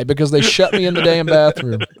why, because they shut me in the damn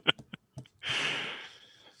bathroom.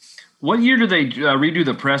 What year did they redo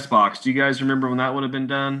the press box? Do you guys remember when that would have been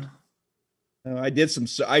done? I did some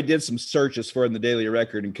searches for it in the Daily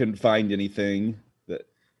Record and couldn't find anything.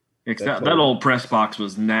 That old press box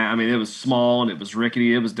was I mean, it was small and it was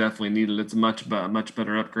rickety. It was definitely needed. It's a much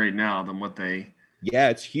better upgrade now than what they. Yeah,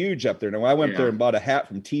 it's huge up there. Now I went there and bought a hat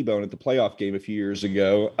from T-Bone at the playoff game a few years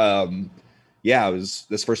ago.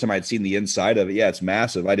 This first time I'd seen the inside of it. Yeah, it's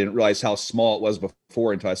massive. I didn't realize how small it was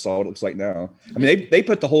before until I saw what it looks like now. I mean, they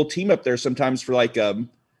put the whole team up there sometimes for like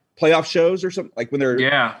playoff shows or something. Like when they're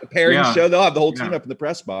a pairing show, they'll have the whole team up in the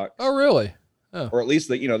press box. Oh, really? Oh. Or at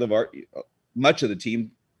least much of the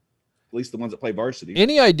team, at least the ones that play varsity.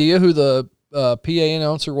 Any idea who the PA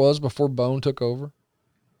announcer was before Bone took over?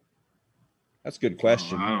 That's a good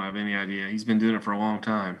question. I don't have any idea. He's been doing it for a long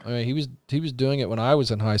time. I mean, he was doing it when I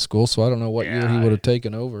was in high school, so I don't know what year he would have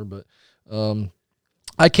taken over, but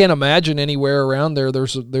I can't imagine anywhere around there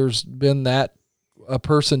there's been a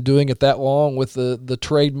person doing it that long with the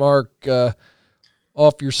trademark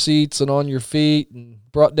off your seats and on your feet and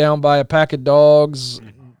brought down by a pack of dogs.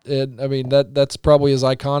 And I mean that's probably as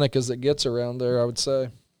iconic as it gets around there, I would say.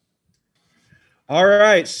 All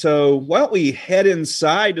right, so why don't we head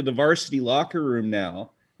inside to the varsity locker room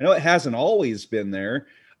now? I know it hasn't always been there.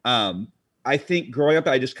 I think growing up,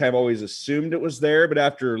 I just kind of always assumed it was there, but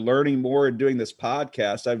after learning more and doing this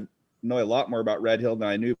podcast, I know a lot more about Red Hill than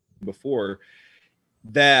I knew before.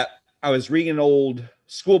 That I was reading an old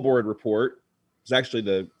school board report. It was actually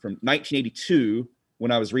from 1982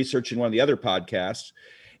 when I was researching one of the other podcasts,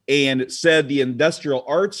 and it said the industrial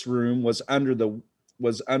arts room was under the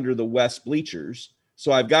west bleachers.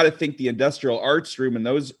 So I've got to think the industrial arts room and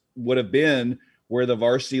those would have been where the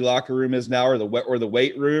varsity locker room is now, or the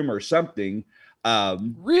weight room or something.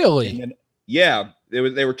 Really?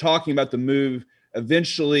 They were talking about the move,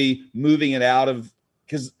 eventually moving it out of,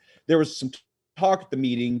 because there was some talk at the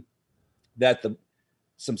meeting that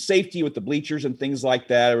some safety with the bleachers and things like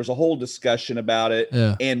that. There was a whole discussion about it.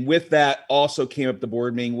 Yeah. And with that also came up the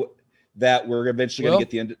board meeting that we're eventually going to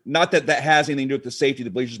get the end. Not that has anything to do with the safety of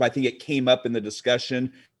the bleachers, but I think it came up in the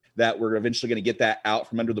discussion that we're eventually going to get that out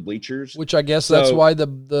from under the bleachers. Which I guess that's why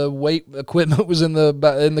the weight equipment was in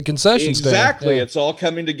the concession stand. Exactly. Yeah. It's all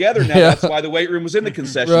coming together now. That's why the weight room was in the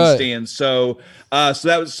concession stand. So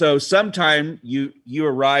sometime you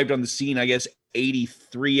arrived on the scene, I guess,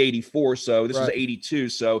 83, 84. So this was 82.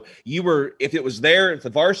 So you were, if it was there,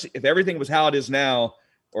 if everything was how it is now,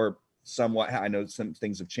 or somewhat, I know some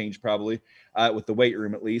things have changed probably with the weight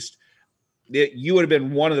room, at least, you would have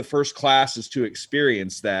been one of the first classes to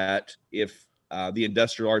experience that if the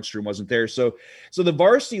industrial arts room wasn't there. So the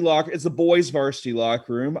varsity locker is the boys' varsity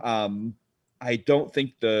locker room. I don't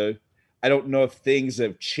know if things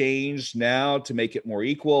have changed now to make it more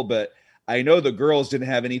equal, but I know the girls didn't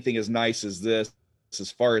have anything as nice as this,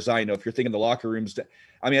 as far as I know. If you're thinking the locker rooms,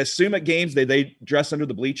 I mean, I assume at games they dress under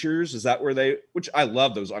the bleachers. Is that where which I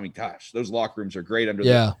love those. I mean, gosh, those locker rooms are great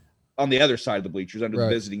on the other side of the bleachers, under the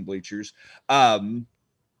visiting bleachers,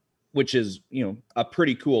 which is, a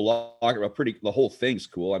pretty cool locker. The whole thing's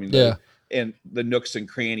cool. I mean, and the nooks and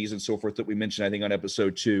crannies and so forth that we mentioned, I think, on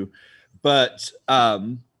episode 2. But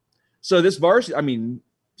so this varsity, I mean,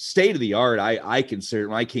 state of the art. I consider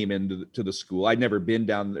when I came into the school, I'd never been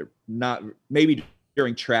down there. Not maybe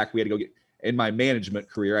during track, we had to go get. In my management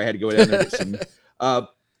career, I had to go down there and get some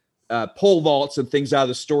pole vaults and things out of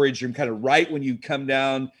the storage room, kind of right when you come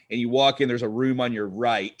down and you walk in, there's a room on your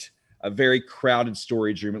right a very crowded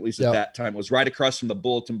storage room, at least Yep. at that time. It was right across from the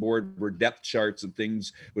bulletin board where depth charts and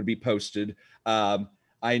things would be posted.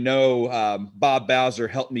 I know Bob Bowser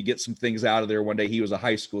helped me get some things out of there one day. He was a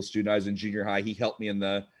high school student. I was in junior high. He helped me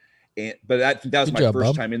but that was Good my job, first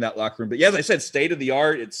Bob. time in that locker room. But yeah, as I said, state of the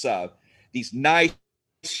art. It's these nice,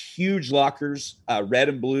 huge lockers, red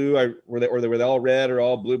and blue. Were they all red or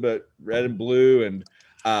all blue, but red and blue, and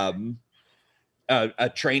a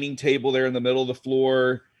training table there in the middle of the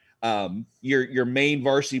floor. Your main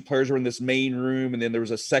varsity players were in this main room, and then there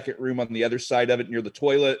was a second room on the other side of it near the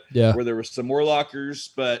toilet where there were some more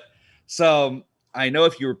lockers. But so I know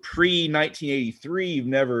if you were pre 1983, you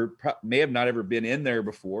may have not ever been in there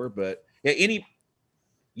before. But yeah,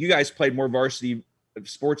 you guys played more varsity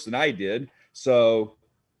sports than I did, so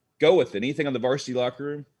go with it. Anything on the varsity locker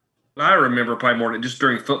room? I remember probably more than just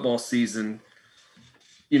during football season.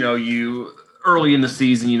 You early in the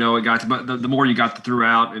season, it got to the more you got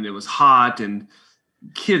throughout, and it was hot, and a lot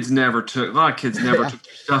of kids never took their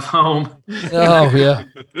stuff home. Oh yeah.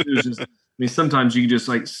 It was just, sometimes you could just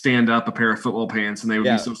like stand up a pair of football pants, and they would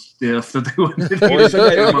be so stiff that they wouldn't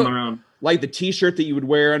Or on the ground. Like the T-shirt that you would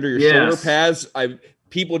wear under your shoulder pads.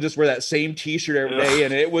 People just wear that same T-shirt every day,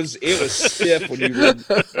 and it was stiff when you would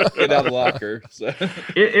get out of the locker. So.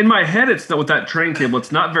 In my head, it's with that training table.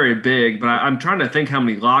 It's not very big, but I'm trying to think how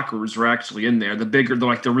many lockers are actually in there. The bigger,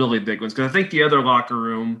 the really big ones, because I think the other locker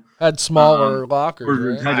room had smaller lockers.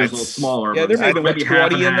 Right? Had those little smaller. Yeah, there may have been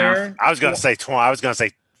 20 in there. I was going to say 20. I was going to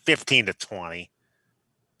say 15 to 20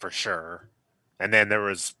 for sure, and then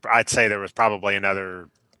I'd say there was probably another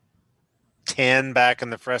 10 back in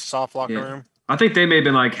the fresh soft locker room. I think they may have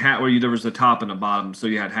been like where there was the top and the bottom, so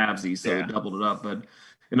you had halvesies, so they doubled it up. But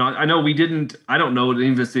I know we didn't. I don't know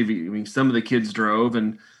if some of the kids drove,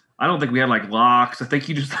 and I don't think we had like locks. I think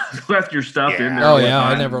you just left your stuff in there. Oh yeah,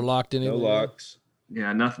 I never locked any. No locks.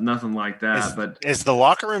 Yeah, nothing like that. But is the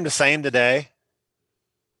locker room the same today?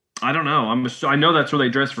 I don't know. I know that's where they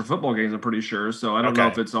dress for football games. I'm pretty sure. So I don't know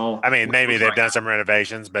if it's all. I mean, maybe they've done some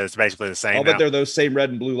renovations, but it's basically the same. I'll bet they're those same red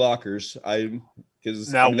and blue lockers.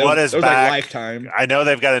 Because what is those back? Like Lifetime. I know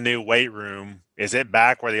they've got a new weight room. Is it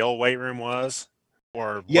back where the old weight room was?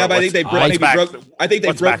 Or yeah, but I think they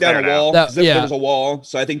broke down a wall. There was a wall,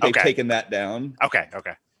 so I think they've taken that down. Okay.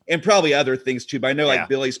 And probably other things too. But I know like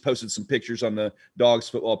Billy's posted some pictures on the Dogs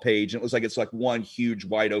football page, and it looks like it's like one huge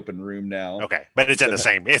wide open room now. Okay, but it's in the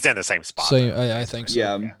same. It's in the same spot. So I think so.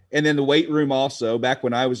 Yeah, and then the weight room also. Back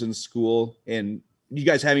when I was in school, and you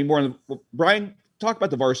guys have any more? Brian, talk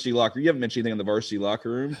about the varsity locker. You haven't mentioned anything in the varsity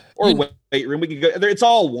locker room or weight room. We can go there. It's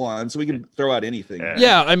all one, so we can throw out anything.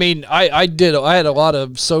 Yeah, I mean, I had a lot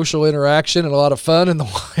of social interaction and a lot of fun in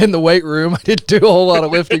the weight room. I didn't do a whole lot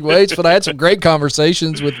of lifting weights, but I had some great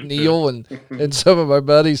conversations with Neil and some of my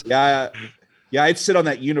buddies. Yeah, I'd sit on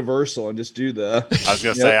that universal and just do the. I was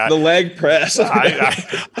gonna say the leg press.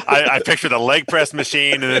 I picture the leg press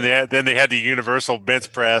machine, and then they had the universal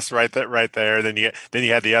bench press right there. Then you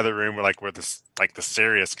had the other room where the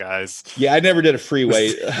serious guys. Yeah, I never did a free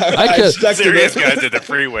weight. Serious guys did the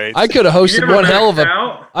free weights. I could have hosted one hell of a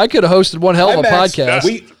podcast.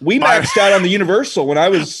 We maxed out on the universal when I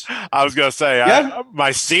was. I was gonna say,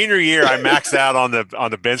 my senior year, I maxed out on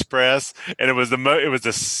the bench press, and it was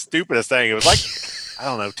the stupidest thing. It was like, I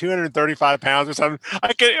don't know, 235 pounds or something.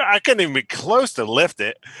 I couldn't even be close to lift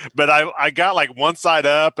it, but I got like one side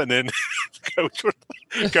up, and then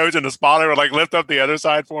coach and the spotter would like lift up the other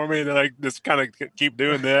side for me, and then I just kind of keep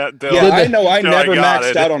doing that. I know. I never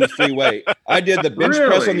maxed out on a free weight. I did the bench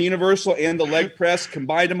press on the universal and the leg press,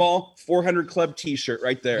 combined them all. 400 Club T-shirt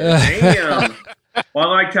right there. Damn. Well,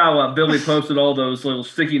 I liked how Billy posted all those little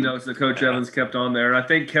sticky notes that Coach Evans kept on there. I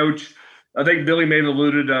think Billy may have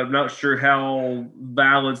alluded. I'm not sure how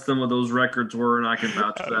valid some of those records were, and I can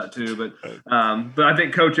vouch for that too. But I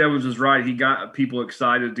think Coach Evans is right. He got people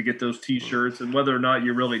excited to get those T-shirts, and whether or not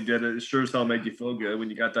you really did it sure as hell made you feel good when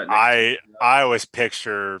you got that. I always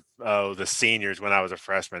picture the seniors when I was a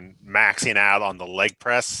freshman maxing out on the leg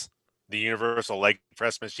press, the universal leg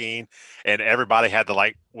press machine, and everybody had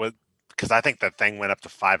to because I think that thing went up to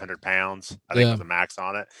 500 pounds. I think it was the max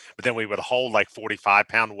on it. But then we would hold like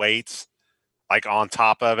 45-pound weights like on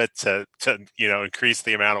top of it to increase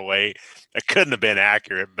the amount of weight. It couldn't have been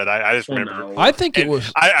accurate, but I just remember. No. I think it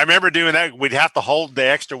was. I remember doing that. We'd have to hold the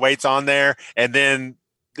extra weights on there, and then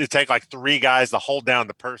it'd take like 3 guys to hold down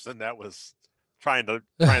the person that was trying to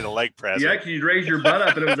leg press. Yeah, because you'd raise your butt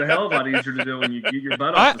up, and it was a hell of a lot easier to do when you get your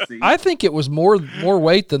butt off the seat. I think it was more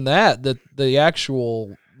weight than that the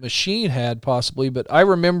actual machine had possibly, but I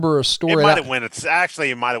remember a story. It might have went up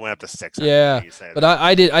to 600. Yeah, but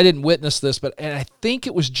I didn't witness this, and I think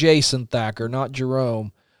it was Jason Thacker, not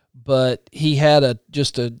Jerome. but he had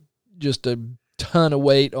just a ton of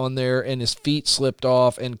weight on there, and his feet slipped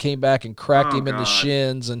off and came back and cracked him in the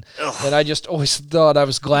shins. And I just always thought I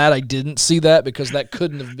was glad I didn't see that, because that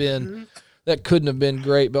couldn't have been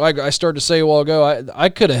great. But I started to say a while ago, I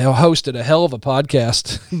could have hosted a hell of a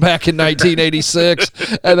podcast back in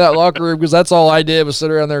 1986 in that locker room, because that's all I did was sit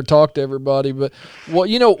around there and talk to everybody. But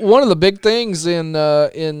one of the big things in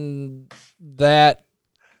that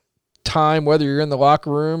time, whether you're in the locker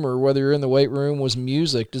room or whether you're in the weight room, was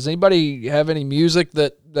music. Does anybody have any music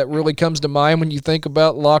that really comes to mind when you think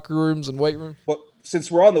about locker rooms and weight rooms? Well, since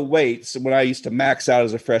we're on the weights, when I used to max out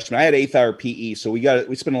as a freshman, I had 8th hour PE, so we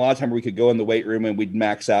spent a lot of time where we could go in the weight room and we'd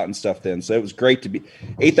max out and stuff then. So it was great to be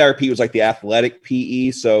 8th hour PE was like the athletic PE.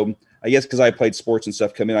 So I guess because I played sports and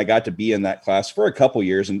stuff I got to be in that class for a couple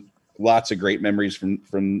years, and lots of great memories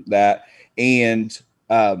from that. And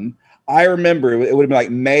I remember it would have been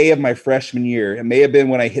like May of my freshman year. It may have been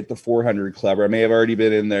when I hit the 400 club, or I may have already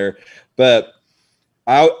been in there, but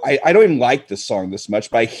I don't even like this song this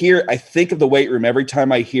much, but I think of the weight room every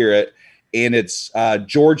time I hear it. And it's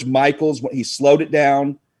George Michael's. He slowed it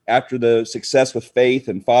down after the success with Faith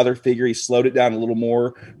and Father Figure. He slowed it down a little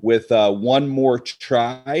more with One More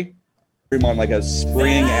Try. On like a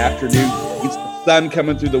spring afternoon, it's the sun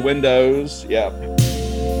coming through the windows. Yeah.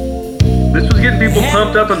 This was getting people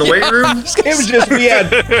pumped up in the weight room? It was just, we had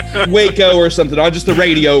Waco or something on, just the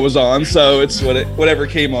radio was on, so it's whatever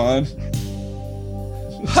came on.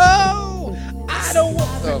 I don't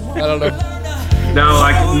know. Now,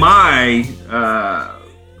 like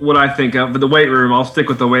what I think of the weight room, I'll stick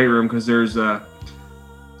with the weight room, because there's it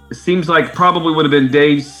seems like probably would have been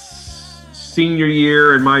Dave's senior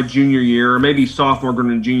year and my junior year, or maybe sophomore going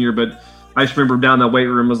into junior, but I just remember down that weight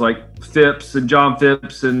room was like Phipps and John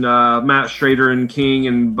Phipps and Matt Schrader and King,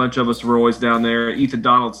 and a bunch of us were always down there, Ethan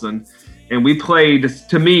Donaldson. And we played,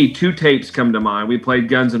 to me, 2 tapes come to mind. We played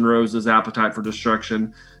Guns N' Roses' Appetite for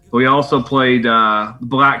Destruction. But we also played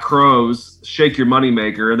Black Crowes' Shake Your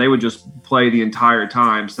Moneymaker, and they would just play the entire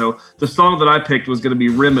time. So the song that I picked was going to be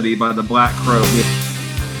Remedy by the Black Crowes.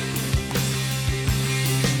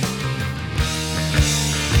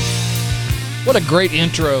 What a great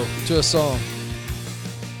intro to a song.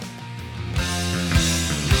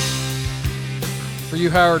 For you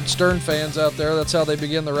Howard Stern fans out there, that's how they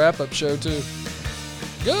begin the wrap-up show, too.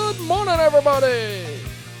 Good morning, everybody.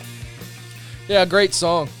 Yeah, great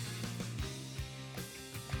song.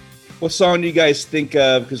 What song do you guys think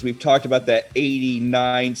of? Because we've talked about that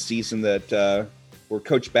 89 season that where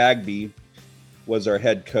Coach Bagby was our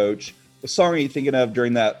head coach. What song are you thinking of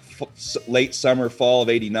during that late summer, fall of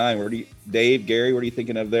 89? Dave, Gary, what are you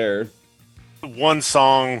thinking of there? One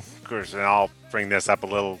song, of course, and I'll bring this up a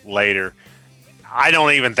little later. I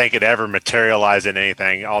don't even think it ever materialized in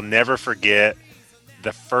anything. I'll never forget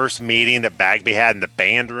the first meeting that Bagby had in the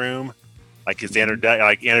band room, like his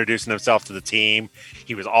introducing himself to the team.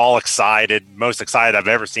 He was all excited, most excited I've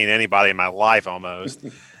ever seen anybody in my life almost.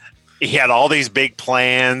 He had all these big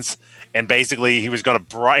plans, and basically he was going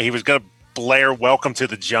to blare "Welcome to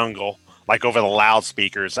the Jungle" like over the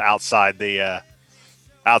loudspeakers outside the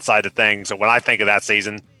thing. So when I think of that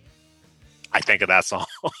season, I think of that song.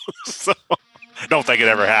 So don't think it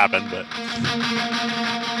ever happened, but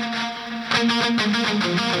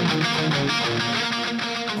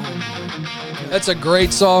that's a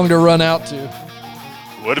great song to run out to.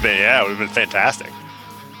 Would have been, yeah, it would have been fantastic.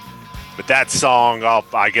 But that song,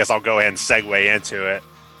 I guess I'll go ahead and segue into it.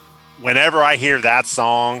 Whenever I hear that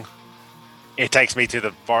song, it takes me to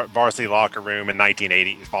the varsity locker room in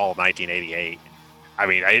fall of 1988. I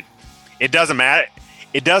mean, it doesn't matter.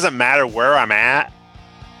 It doesn't matter where I'm at.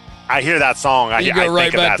 I hear that song, I think of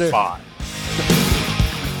that spot.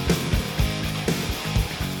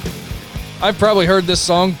 I've probably heard this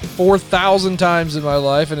song 4,000 times in my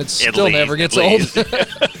life, and it still never gets old.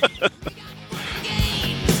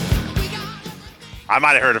 I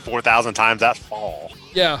might have heard it 4,000 times that fall.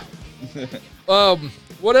 Yeah.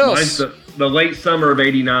 What else? Mine's the late summer of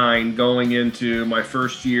 89, going into my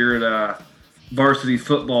first year at varsity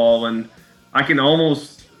football, and I can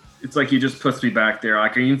almost, it's like he just puts me back there. I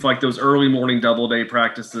can even like those early morning double-day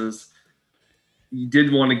practices. You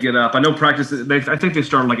did want to get up. I know practices, I think they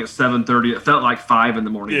started like at 7:30. It felt like 5 in the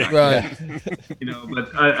morning. Yeah. Right.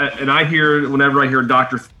 But I hear, whenever I hear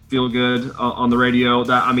Dr. Feelgood on the radio,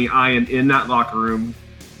 that, I mean, I am in that locker room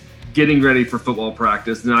getting ready for football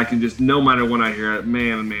practice, and I can just, no matter when I hear it,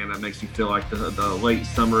 man, that makes me feel like the late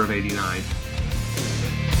summer of 89.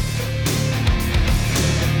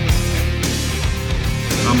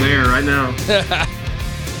 I'm there right now.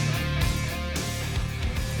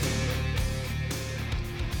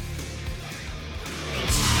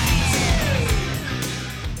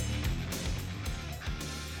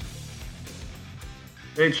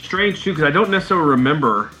 It's strange too because I don't necessarily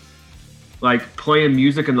remember like playing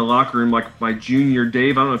music in the locker room like my junior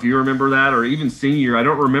Dave. I don't know if you remember that, or even senior. I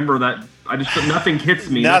don't remember that. I just nothing hits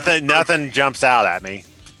me. Nothing jumps out at me,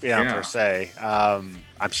 Yeah. per se.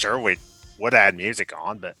 I'm sure we would have had music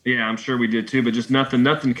on, but Yeah, I'm sure we did too, but just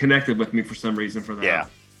nothing connected with me for some reason for that. yeah.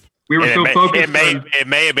 We were And so focused on it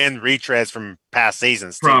may have been retreads from past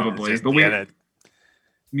seasons too. Probably, It's just- but we- yeah,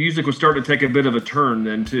 music was starting to take a bit of a turn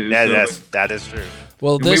then too. that is true.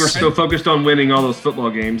 Well, And we were this so focused on winning all those football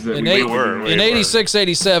games that in, we eight, were. in 86,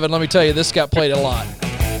 87, let me tell you, this got played a lot.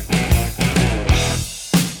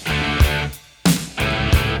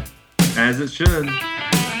 As it should.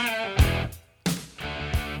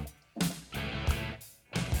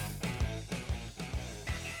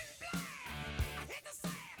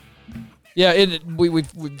 Yeah,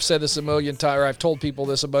 we've said this a million times. I've told people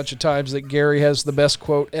this a bunch of times that Gary has the best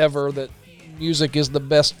quote ever, that music is the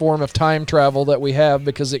best form of time travel that we have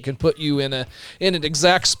because it can put you in an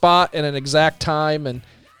exact spot and an exact time.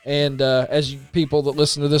 And as people that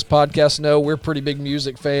listen to this podcast know, we're pretty big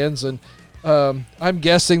music fans, and I'm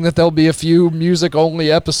guessing that there'll be a few music-only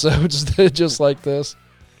episodes just like this.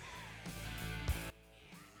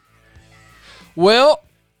 Well,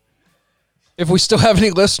 if we still have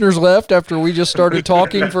any listeners left after we just started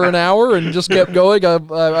talking for an hour and just kept going,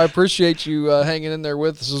 I appreciate you hanging in there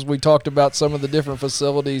with us as we talked about some of the different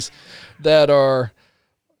facilities that are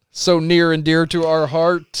so near and dear to our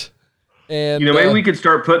heart. And maybe we could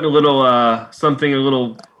start putting a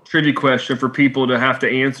little trivia question for people to have to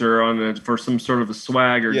answer for some sort of a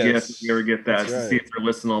swag or gift if you ever get that, That's to right. see if they're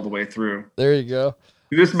listening all the way through. There you go.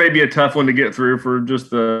 This may be a tough one to get through for just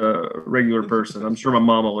the regular person. I'm sure my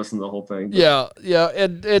mom will listen to the whole thing. Yeah,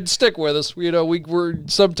 and stick with us. We're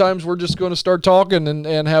sometimes we're just going to start talking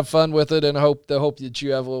and have fun with it, and hope that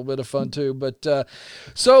you have a little bit of fun too. But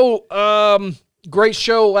great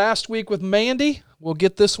show last week with Mandy. We'll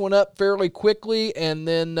get this one up fairly quickly, and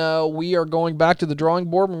then we are going back to the drawing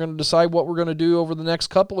board. We're going to decide what we're going to do over the next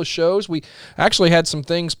couple of shows. We actually had some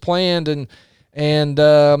things planned, and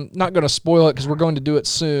not going to spoil it because we're going to do it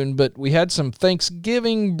soon, but we had some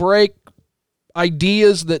Thanksgiving break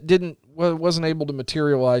ideas that wasn't able to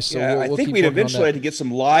materialize. So Yeah, we'll I think keep we'd working on eventually that. have to get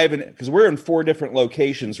some live, because we're in 4 different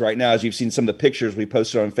locations right now, as you've seen some of the pictures we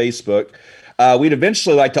posted on Facebook. We'd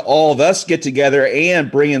eventually like to all of us get together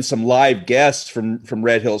and bring in some live guests from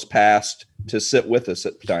Red Hills past to sit with us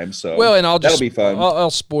at the time. So Well, and that'll be fun.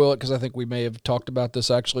 I'll spoil it because I think we may have talked about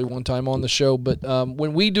this actually one time on the show. But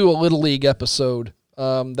when we do a Little League episode,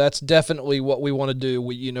 that's definitely what we want to do.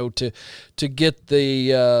 To get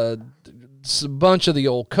the a bunch of the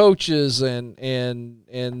old coaches and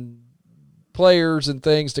players and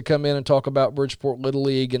things to come in and talk about Bridgeport Little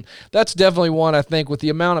League, and that's definitely one, I think, with the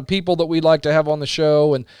amount of people that we'd like to have on the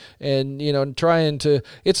show and trying to,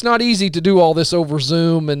 it's not easy to do all this over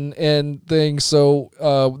Zoom and things,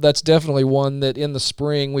 so that's definitely one that in the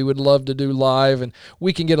spring we would love to do live, and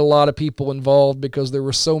we can get a lot of people involved because there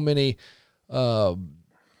were so many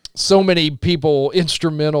people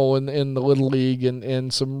instrumental in the Little League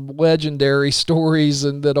and some legendary stories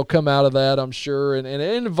and that'll come out of that, I'm sure. And it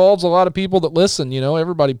involves a lot of people that listen.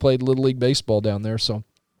 Everybody played Little League baseball down there. So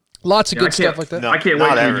lots of good stuff like that. No, I can't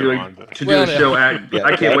not wait everyone, but- to do a show at. Yeah, I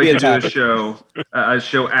can't that'd wait be to do a a topic.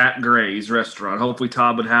 show at Gray's Restaurant. Hopefully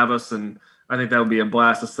Todd would have us, and I think that would be a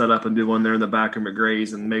blast to set up and do one there in the back of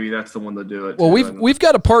McGray's, and maybe that's the one to do it. Well, too. we've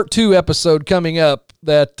got a part 2 episode coming up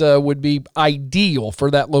that would be ideal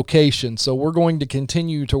for that location. So we're going to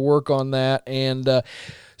continue to work on that. And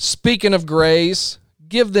speaking of Grays,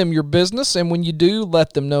 give them your business, and when you do,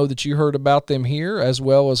 let them know that you heard about them here, as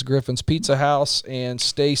well as Griffin's Pizza House and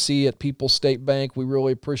Stacy at People's State Bank. We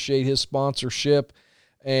really appreciate his sponsorship.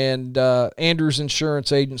 And Andrews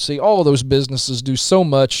Insurance Agency, all of those businesses do so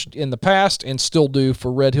much in the past and still do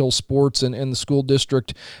for Red Hill Sports and the school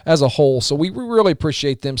district as a whole. So we really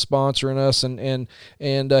appreciate them sponsoring us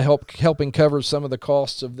and helping cover some of the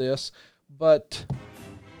costs of this. But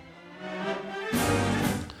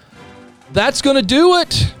that's going to do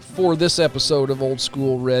it for this episode of Old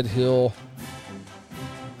School Red Hill.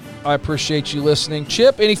 I appreciate you listening.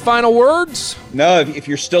 Chip, any final words? No, if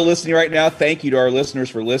you're still listening right now, thank you to our listeners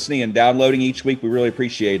for listening and downloading each week. We really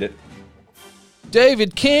appreciate it.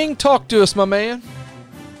 David King, talk to us, my man.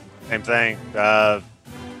 Same thing. Really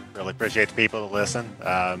appreciate the people that listen.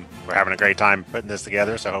 We're having a great time putting this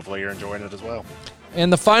together, so hopefully you're enjoying it as well.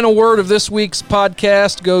 And the final word of this week's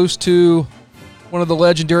podcast goes to one of the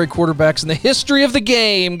legendary quarterbacks in the history of the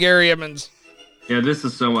game, Gary Emmons. Yeah, this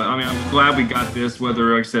is so much. I mean, I'm glad we got this.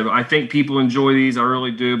 Whether, like I said, I think people enjoy these. I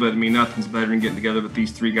really do. But I mean, nothing's better than getting together with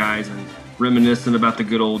these 3 guys and reminiscing about the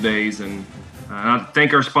good old days. And I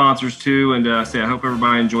thank our sponsors too, and say I hope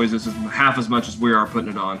everybody enjoys this half as much as we are putting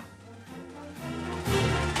it on.